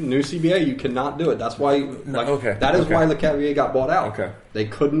anymore, dude. New CBA, you cannot do it. That's why. That is why LeCavalier got bought out. Okay. They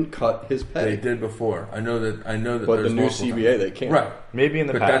couldn't cut his pay. They did before. I know that. But the new CBA, they can't. Right. Maybe in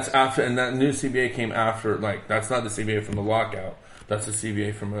the past. But that's after, and that new CBA came after. That's not the CBA from the lockout. That's the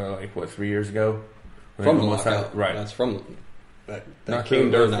CBA from 3 years ago. From the lockout. Right. That's from that not came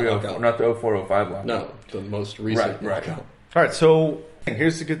during that lockout. Not the 04-05 lockout. No, the most recent lockout. All right, so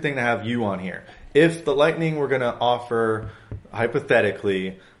here's the good thing to have you on here. If the Lightning were going to offer,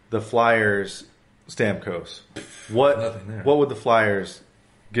 hypothetically, the Flyers Stamkos, what would the Flyers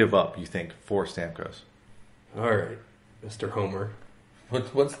give up, you think, for Stamkos? All right, Mr. Homer.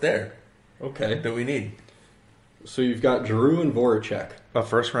 What's there? Okay. that we need. So you've got Giroux and Voracek. A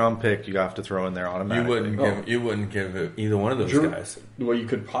first round pick you have to throw in there automatically. You wouldn't give it either one of those guys. Well, you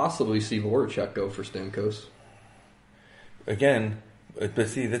could possibly see Voracek go for Stamkos. Again, but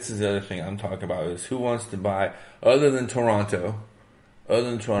see, this is the other thing I'm talking about is who wants to buy, other than Toronto,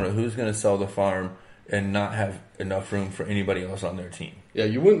 who's going to sell the farm and not have enough room for anybody else on their team? Yeah,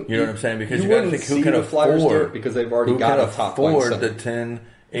 you wouldn't. You know what I'm saying? Because you got to think who can afford, because they've already got a top line afford center.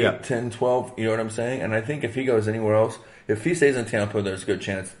 the 10, 12, you know what I'm saying? And I think if he goes anywhere else, if he stays in Tampa, there's a good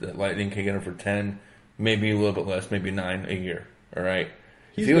chance that Lightning can get him for 10, maybe a little bit less, maybe 9 a year. All right.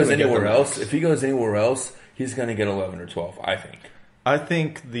 If he goes anywhere else, he's going to get 11 or 12, I think. I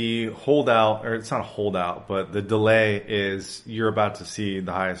think the holdout, or it's not a holdout, but the delay is you're about to see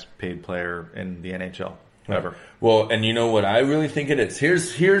the highest paid player in the NHL ever. Well, and you know what I really think it is?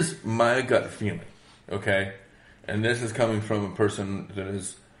 Here's my gut feeling, okay? And this is coming from a person that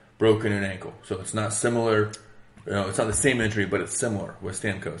has broken an ankle. So it's not similar, it's not the same injury, but it's similar with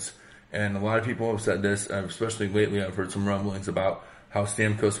Stamkos. And a lot of people have said this, especially lately I've heard some rumblings about how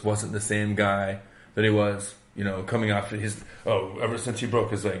Stamkos wasn't the same guy that he was, coming off ever since he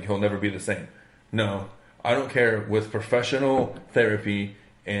broke his leg, he'll never be the same. No, I don't care. With professional therapy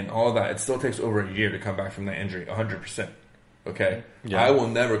and all that, it still takes over a year to come back from that injury, 100%. Okay? Yeah. I will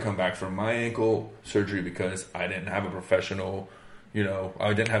never come back from my ankle surgery because I didn't have a professional,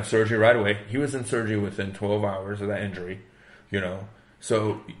 I didn't have surgery right away. He was in surgery within 12 hours of that injury,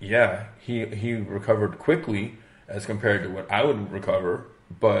 So, yeah, he recovered quickly as compared to what I would recover,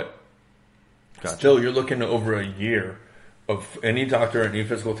 but still, you're looking at over a year of any doctor, any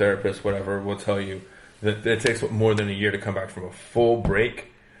physical therapist, whatever, will tell you that it takes more than a year to come back from a full break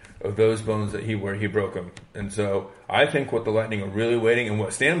of those bones where he broke them. And so I think what the Lightning are really waiting, and what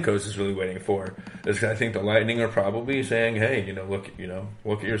Stamkos is really waiting for, is I think the Lightning are probably saying, hey, look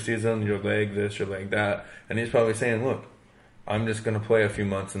at your season, your leg this, your leg that. And he's probably saying, look, I'm just going to play a few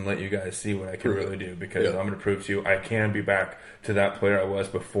months and let you guys see what I can really do, because I'm going to prove to you I can be back to that player I was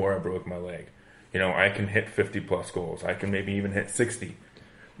before I broke my leg. I can hit 50-plus goals. I can maybe even hit 60.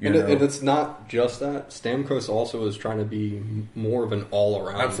 And it's not just that. Stamkos also is trying to be more of an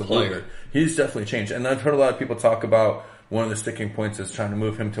all-around player. He's definitely changed. And I've heard a lot of people talk about one of the sticking points is trying to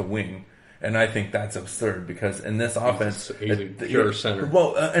move him to wing. And I think that's absurd because in this offense... He's a pure center.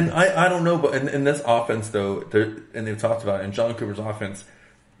 Well, and I don't know, but in this offense, though, and they've talked about it, in John Cooper's offense,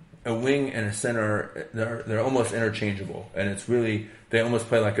 a wing and a center, they're almost interchangeable. And it's really... They almost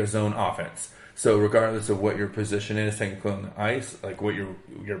play like a zone offense. So regardless of what your position is, technically on the ice, like what your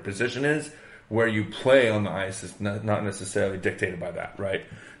position is, where you play on the ice is not necessarily dictated by that, right?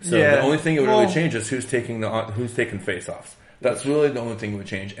 So the only thing it would really change is who's taking face-offs. That's really the only thing that would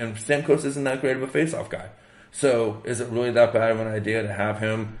change. And Stamkos isn't that great of a face-off guy. So is it really that bad of an idea to have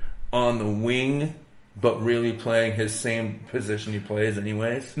him on the wing, but really playing his same position he plays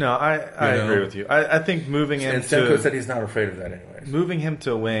anyways? No, I agree with you. I think moving him and Stamkos said he's not afraid of that anyways. Moving him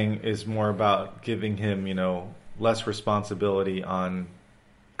to a wing is more about giving him, less responsibility on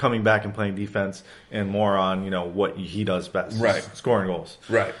coming back and playing defense and more on, what he does best. Right. Scoring goals.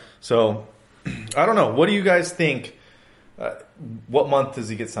 Right. So, I don't know. What do you guys think? What month does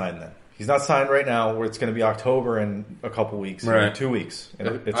he get signed then? He's not signed right now, where it's going to be October in a couple weeks. Right. 2 weeks.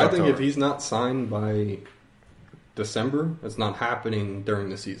 I think if he's not signed by December, it's not happening during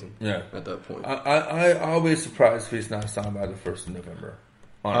the season. Yeah. At that point. I'll be surprised if he's not signed by the 1st of November.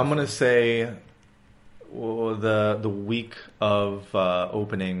 Honestly. I'm going to say the week of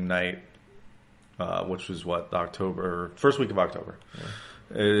opening night, which was first week of October. Yeah.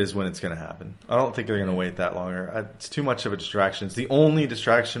 Is when it's going to happen. I don't think they're going to wait that longer. It's too much of a distraction. It's the only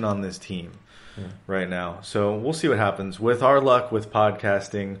distraction on this team right now. So we'll see what happens. With our luck with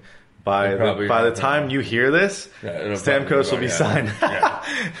podcasting, by the time you hear this, Stamkos will be signed.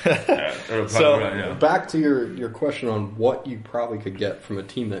 So back to your question on what you probably could get from a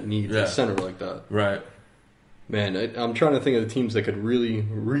team that needs a center like that. Right. Man, I'm trying to think of the teams that could really,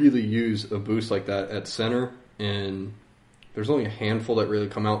 really use a boost like that at center, and there's only a handful that really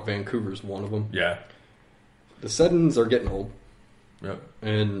come out. Vancouver's one of them. Yeah. The Sedins are getting old. Yep.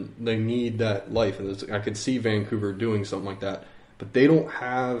 And they need that life. And I could see Vancouver doing something like that. But they don't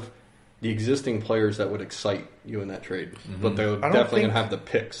have the existing players that would excite you in that trade. Mm-hmm. But they're definitely going to have the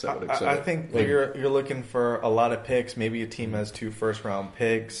picks that would excite I think you're looking for a lot of picks. Maybe a team has 2 first-round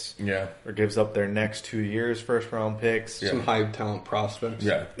picks. Yeah. Or gives up their next 2 years' first-round picks. Yeah. Some high-talent prospects.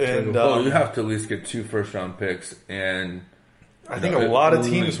 Yeah. And you have to at least get 2 first-round picks. And I think a lot of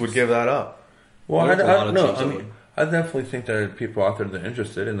teams would give that up. Well, I definitely think there are people out there that are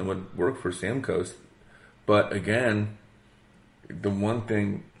interested and that would work for Stamkos. But again, the one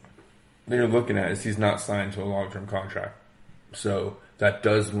thing that you're looking at is he's not signed to a long-term contract. So that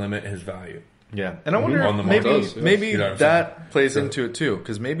does limit his value. Yeah. And I wonder On the maybe market. Does, yes. maybe You know what I'm that saying? plays So- into it too,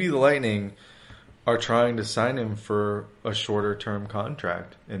 because maybe the Lightning are trying to sign him for a shorter term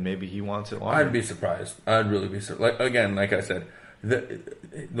contract, and maybe he wants it longer. I'd be surprised. I'd really be surprised. Like I said,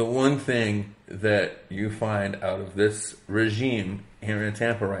 the one thing that you find out of this regime here in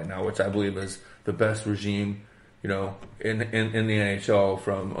Tampa right now, which I believe is the best regime, in the NHL,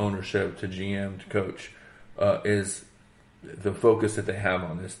 from ownership to GM to coach, is the focus that they have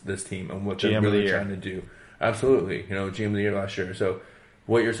on this team and what they're GM of the really year. trying to do. Absolutely, GM of the year last year. So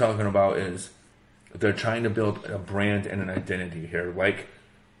what you're talking about is they're trying to build a brand and an identity here, like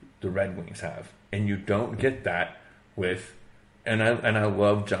the Red Wings have, and you don't get that with. And I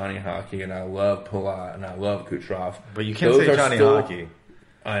love Johnny Hockey, and I love Palat, and I love Kucherov. But you can't Those say are Johnny still- Hockey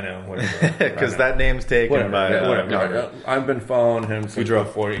I know, whatever. because that name's taken Whatever, by yeah, whatever. Carter. I've been following him since Goudreau.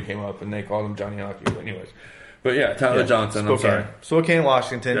 before he came up, and they called him Johnny Hockey. But anyways, Tyler Yeah. Johnson. I'm sorry. Spokane,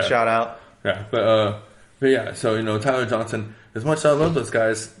 Washington. Yeah. Shout out. Yeah, but yeah. So Tyler Johnson. As much as I love those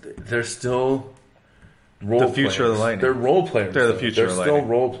guys, they're still role The future players. of the Lightning. They're role players. They're the though. future of the They're still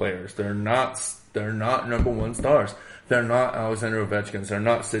Lightning. role players. They're not number one stars. They're not Alexander Ovechkins. They're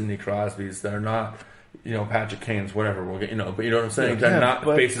not Sidney Crosby's. They're not Patrick Kane's. Whatever we'll get. But you know what I'm saying. Yeah, They're not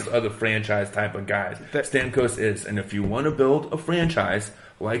but- faces of the franchise type of guys. Stamkos is, and if you want to build a franchise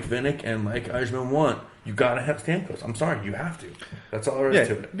like Vinnick and like Eichmann want, you got to have Stamkos. I'm sorry, you have to. That's all there is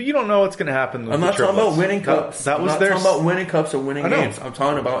to it. But you don't know what's going to happen. With I'm the not talking Triplets. about winning cups. That was I'm not their talking about winning cups or winning I know. games. I'm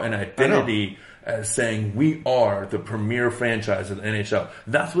talking about an identity as saying we are the premier franchise of the NHL.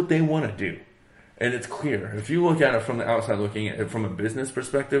 That's what they want to do. And it's clear. If you look at it from the outside, looking at it from a business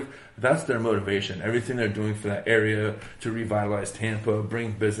perspective, that's their motivation. Everything they're doing for that area to revitalize Tampa,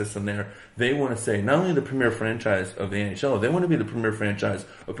 bring business in there. They want to say not only the premier franchise of the NHL, they want to be the premier franchise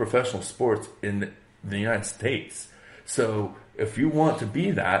of professional sports in the United States. So if you want to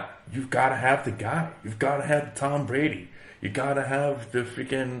be that, you've got to have the guy. You've got to have Tom Brady. You got to have the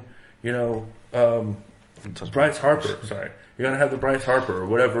freaking, Bryce Harper. Sorry. You got to have the Bryce Harper or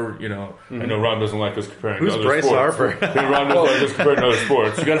whatever, I know Ron doesn't like us comparing Who's to other Bryce sports. Harper? Ron doesn't like us comparing to other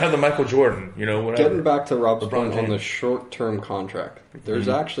sports. You got to have the Michael Jordan, whatever. Getting back to Rob's LeBron point on the James. short-term contract, there's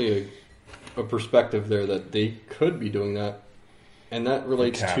actually a perspective there that they could be doing that, and that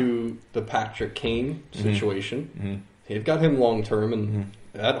relates Cap. to the Patrick Kane situation. They've got him long-term, and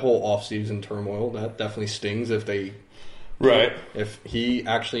that whole off-season turmoil, that definitely stings if they... Right. If he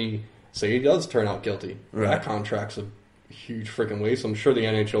actually, say he does turn out guilty, Right. that contract's a huge freaking waste. I'm sure the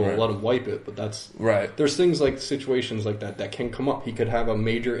NHL Right. will let him wipe it, but that's... Right. There's things like situations like that can come up. He could have a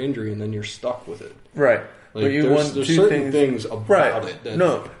major injury, and then you're stuck with it. Right. Like, but you there's want there's two certain things. things about Right. it that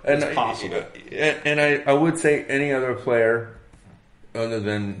No, and it's possible. And I would say any other player other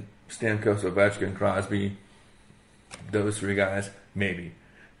than Stamkos, Ovechkin, Crosby, those three guys, maybe.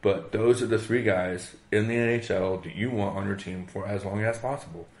 But those are the three guys in the NHL that you want on your team for as long as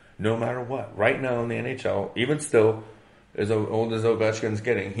possible, no matter what. Right now in the NHL, even still, as old as Ovechkin's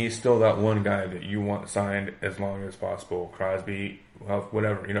getting, he's still that one guy that you want signed as long as possible. Crosby, well,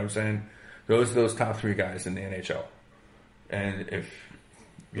 whatever, you know what I'm saying? Those are those top three guys in the NHL. And if,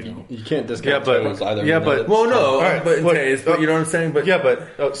 You can't discount Yeah, but- those either. yeah, I mean, but- that's- well, no, All right, but in but- case, but you know what I'm saying? But Yeah,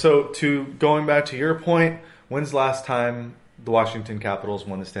 but so to going back to your point, when's the last time the Washington Capitals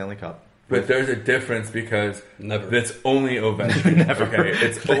won the Stanley Cup? But there's a difference because Never. it's only Ovechkin. Never. Okay,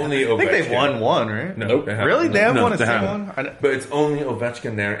 it's only Ovechkin. I think they've won one, right? No, Nope. they haven't. Really? They haven't No, won a they single haven't. one? I don't- But it's only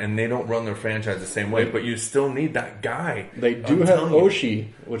Ovechkin there, and they don't run their franchise the same way. But you still need that guy. They do I'm have telling you. Oshie,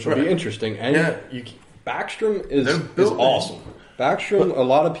 which will be Right. interesting. And Yeah. Backstrom is They're building. awesome. Backstrom, a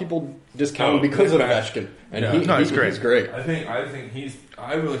lot of people discount him because of Back- Ovechkin. And Yeah. he, No, he's he's great. great.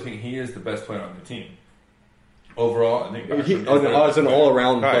 I really think he is the best player on the team. Overall, I think He, Backstrom is as an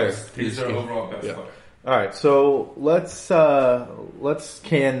all-around All right. player. he's their overall best Yeah. player. All right, so let's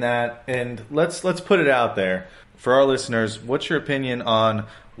can that and let's put it out there for our listeners. What's your opinion on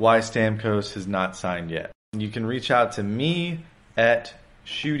why Stamkos has not signed yet? You can reach out to me at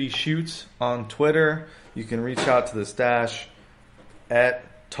Shooty Shoots on Twitter. You can reach out to the Stash at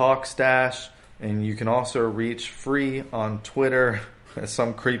Talk Stash, and you can also reach Free on Twitter. That's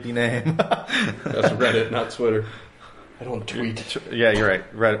some creepy name. That's Reddit, not Twitter. I don't tweet. Yeah, you're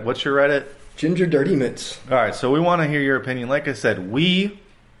right. Reddit. What's your Reddit? Ginger Dirty Mitts. All right, so we want to hear your opinion. Like I said, We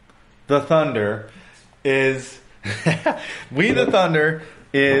the Thunder is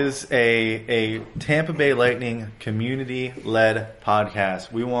a Tampa Bay Lightning community-led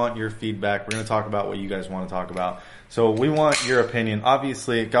podcast. We want your feedback. We're going to talk about what you guys want to talk about. So we want your opinion.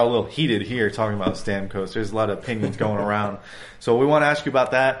 Obviously, it got a little heated here talking about Stamkos. There's a lot of opinions going around. So we want to ask you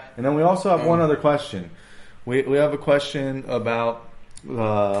about that. And then we also have one other question. We have a question about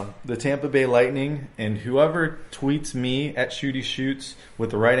the Tampa Bay Lightning, and whoever tweets me at Shooty Shoots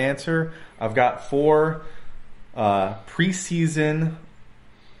with the right answer, I've got 4 preseason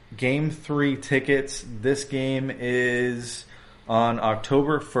Game 3 tickets. This game is on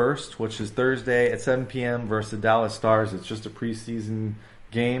October 1st, which is Thursday at 7 p.m. versus the Dallas Stars. It's just a preseason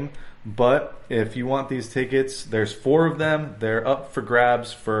game. But if you want these tickets, there's 4 of them. They're up for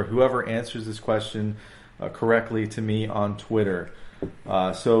grabs for whoever answers this question correctly to me on Twitter.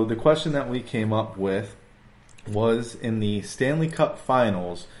 So the question that we came up with was, in the Stanley Cup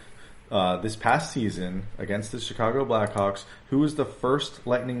Finals this past season against the Chicago Blackhawks, who was the first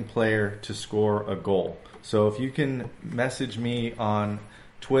Lightning player to score a goal? So if you can message me on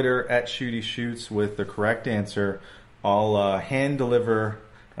Twitter at Shooty Shoots with the correct answer, I'll hand deliver.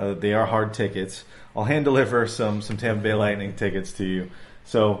 They are hard tickets. I'll hand deliver some Tampa Bay Lightning tickets to you.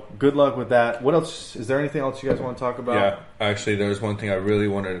 So good luck with that. What else? Is there anything else you guys want to talk about? Yeah, actually, there's one thing I really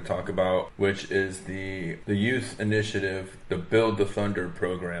wanted to talk about, which is the youth initiative, the Build the Thunder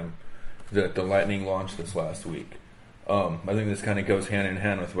program that the Lightning launched this last week. I think this kind of goes hand in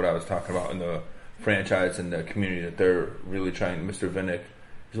hand with what I was talking about in the franchise and the community that they're really trying. Mr. Vinnick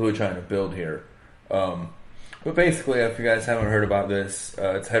is really trying to build here. But basically, if you guys haven't heard about this,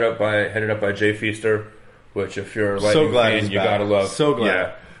 it's headed up by Jay Feaster. Which, if you're a Lightning fan, you gotta love. So glad.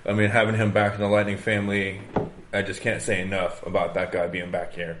 Yeah, I mean, having him back in the Lightning family, I just can't say enough about that guy being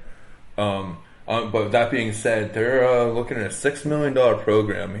back here. But that being said, they're looking at a $6 million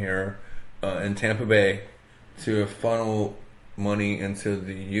program here in Tampa Bay to funnel money into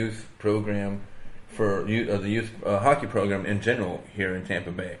the youth program for the youth hockey program in general here in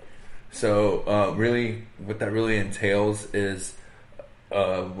Tampa Bay. So, really, what that really entails is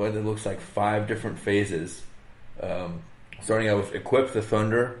what it looks like 5 different phases. Starting out with Equip the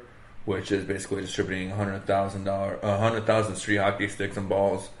Thunder, which is basically distributing 100,000 street hockey sticks and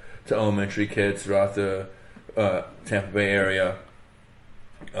balls to elementary kids throughout the Tampa Bay area.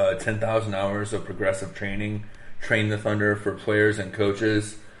 10,000 hours of progressive training. Train the Thunder for players and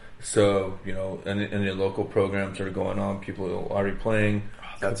coaches. So, any local programs that are going on, people are already playing,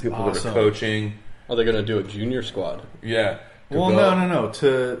 people awesome. that are coaching. Are they going to do a junior squad? Yeah. Well, no.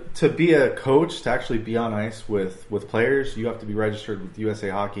 To be a coach, to actually be on ice with players, you have to be registered with USA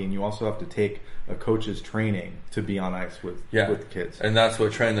Hockey, and you also have to take a coach's training to be on ice with kids. And that's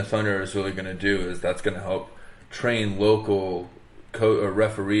what Train the Thunder is really going to do. Is that's going to help train local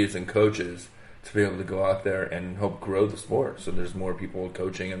referees and coaches to be able to go out there and help grow the sport. So there's more people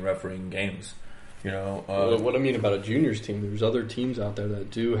coaching and refereeing games. What I mean about a juniors team, there's other teams out there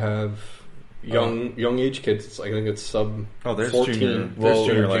that do have young age kids. I think it's sub 14. Junior. Well,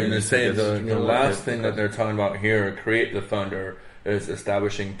 junior the last thing that they're talking about here, Create the Thunder, is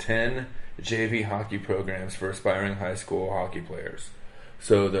establishing 10 JV hockey programs for aspiring high school hockey players.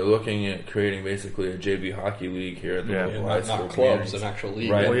 So they're looking at creating basically a JV hockey league here at the local high school not clubs, an actual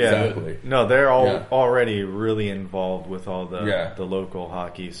league. Right, exactly. No, they're already really involved with all the local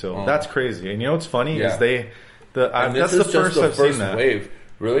hockey. So that's crazy. And you know what's funny is that's the first I've seen that wave.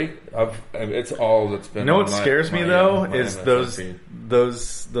 Really? It's all that's been. You know what scares me though is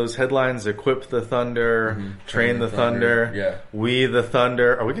those headlines: Equip the Thunder, Train the Thunder, We the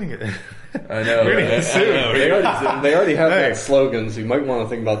Thunder. Are we gonna get? I know. We're gonna get sued. They already have that slogan, so you might want to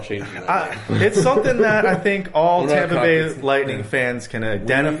think about changing that. It's something that I think all Tampa Bay Lightning fans can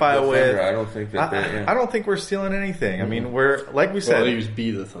identify with. I don't think that. I don't think we're stealing anything. I mean, we're like we said. They use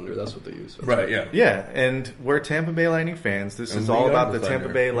Be the Thunder. That's what they use. Right. Yeah. Yeah, and we're Tampa Bay Lightning fans. This is all about the Tampa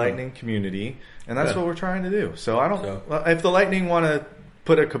Bay Lightning community, and that's what we're trying to do. So I don't. If the Lightning want to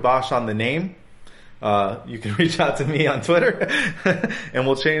put a kibosh on the name, you can reach out to me on Twitter, and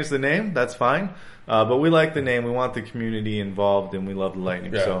we'll change the name. That's fine. But we like the name. We want the community involved, and we love the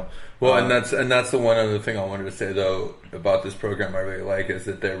Lightning. Yeah. So, and that's the one other thing I wanted to say though about this program I really like is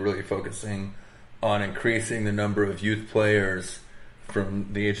that they're really focusing on increasing the number of youth players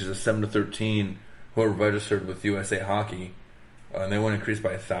from the ages of 7 to 13 who are registered with USA Hockey, and they want to increase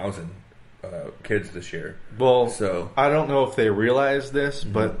by 1,000 kids this year. Well, so I don't know if they realize this,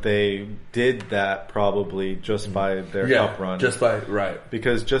 but they did that probably just by their cup run.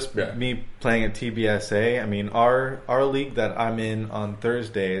 Because me playing at TBSA, I mean, our league that I'm in on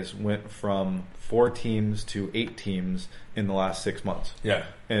Thursdays went from 4 teams to 8 teams in the last 6 months. Yeah.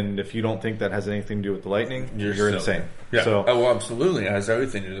 And if you don't think that has anything to do with the Lightning, you're insane. Yeah. So, absolutely. It has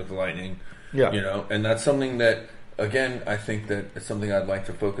everything to do with the Lightning. Yeah. And that's something that, again, I think that it's something I'd like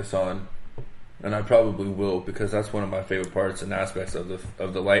to focus on and I probably will, because that's one of my favorite parts and aspects of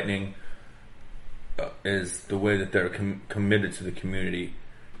the Lightning is the way that they're committed to the community,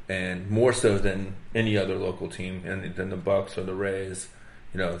 and more so than any other local team, and than the Bucks or the Rays.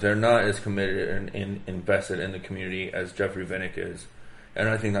 They're not as committed and invested in the community as Jeffrey Vinik is, and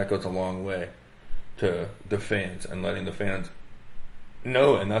I think that goes a long way to the fans and letting the fans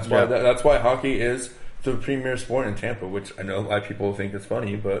know, and that's why that's why hockey is the premier sport in Tampa, which I know a lot of people think is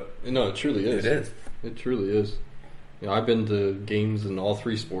funny, but no, it truly is. It is. It truly is. I've been to games in all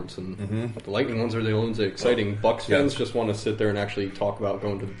three sports, and the Lightning ones are the ones that are exciting. Bucks fans just want to sit there and actually talk about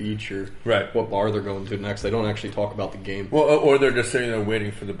going to the beach or what bar they're going to next. They don't actually talk about the game. Well, or they're just sitting there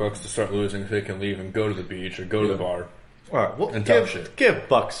waiting for the Bucks to start losing so they can leave and go to the beach or go to the bar. All right, well, and give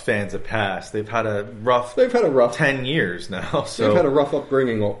Bucks fans a pass. They've had a rough 10 years now. So they've had a rough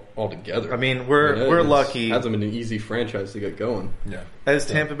upbringing altogether. I mean, we're lucky. It hasn't been an easy franchise to get going. Yeah. As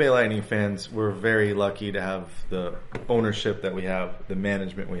Tampa Bay Lightning fans, we're very lucky to have the ownership that we have, the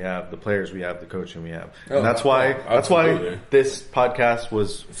management we have, the players we have, the coaching we have, and that's why this podcast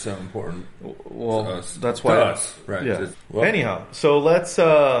was so important. Well, to us. That's why to us, right? Yeah. Anyhow, so let's.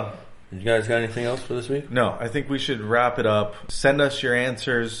 You guys got anything else for this week? No, I think we should wrap it up. Send us your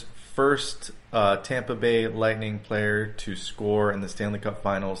answers. First Tampa Bay Lightning player to score in the Stanley Cup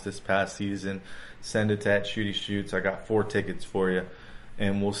Finals this past season. Send it to @ShootyShoots. I got 4 tickets for you.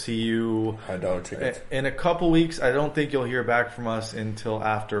 And we'll see you $5 tickets. In a couple weeks. I don't think you'll hear back from us until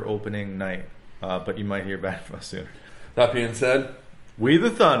after opening night. But you might hear back from us soon. That being said, we the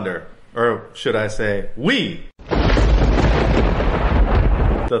Thunder. Or should I say, we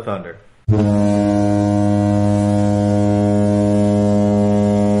the Thunder.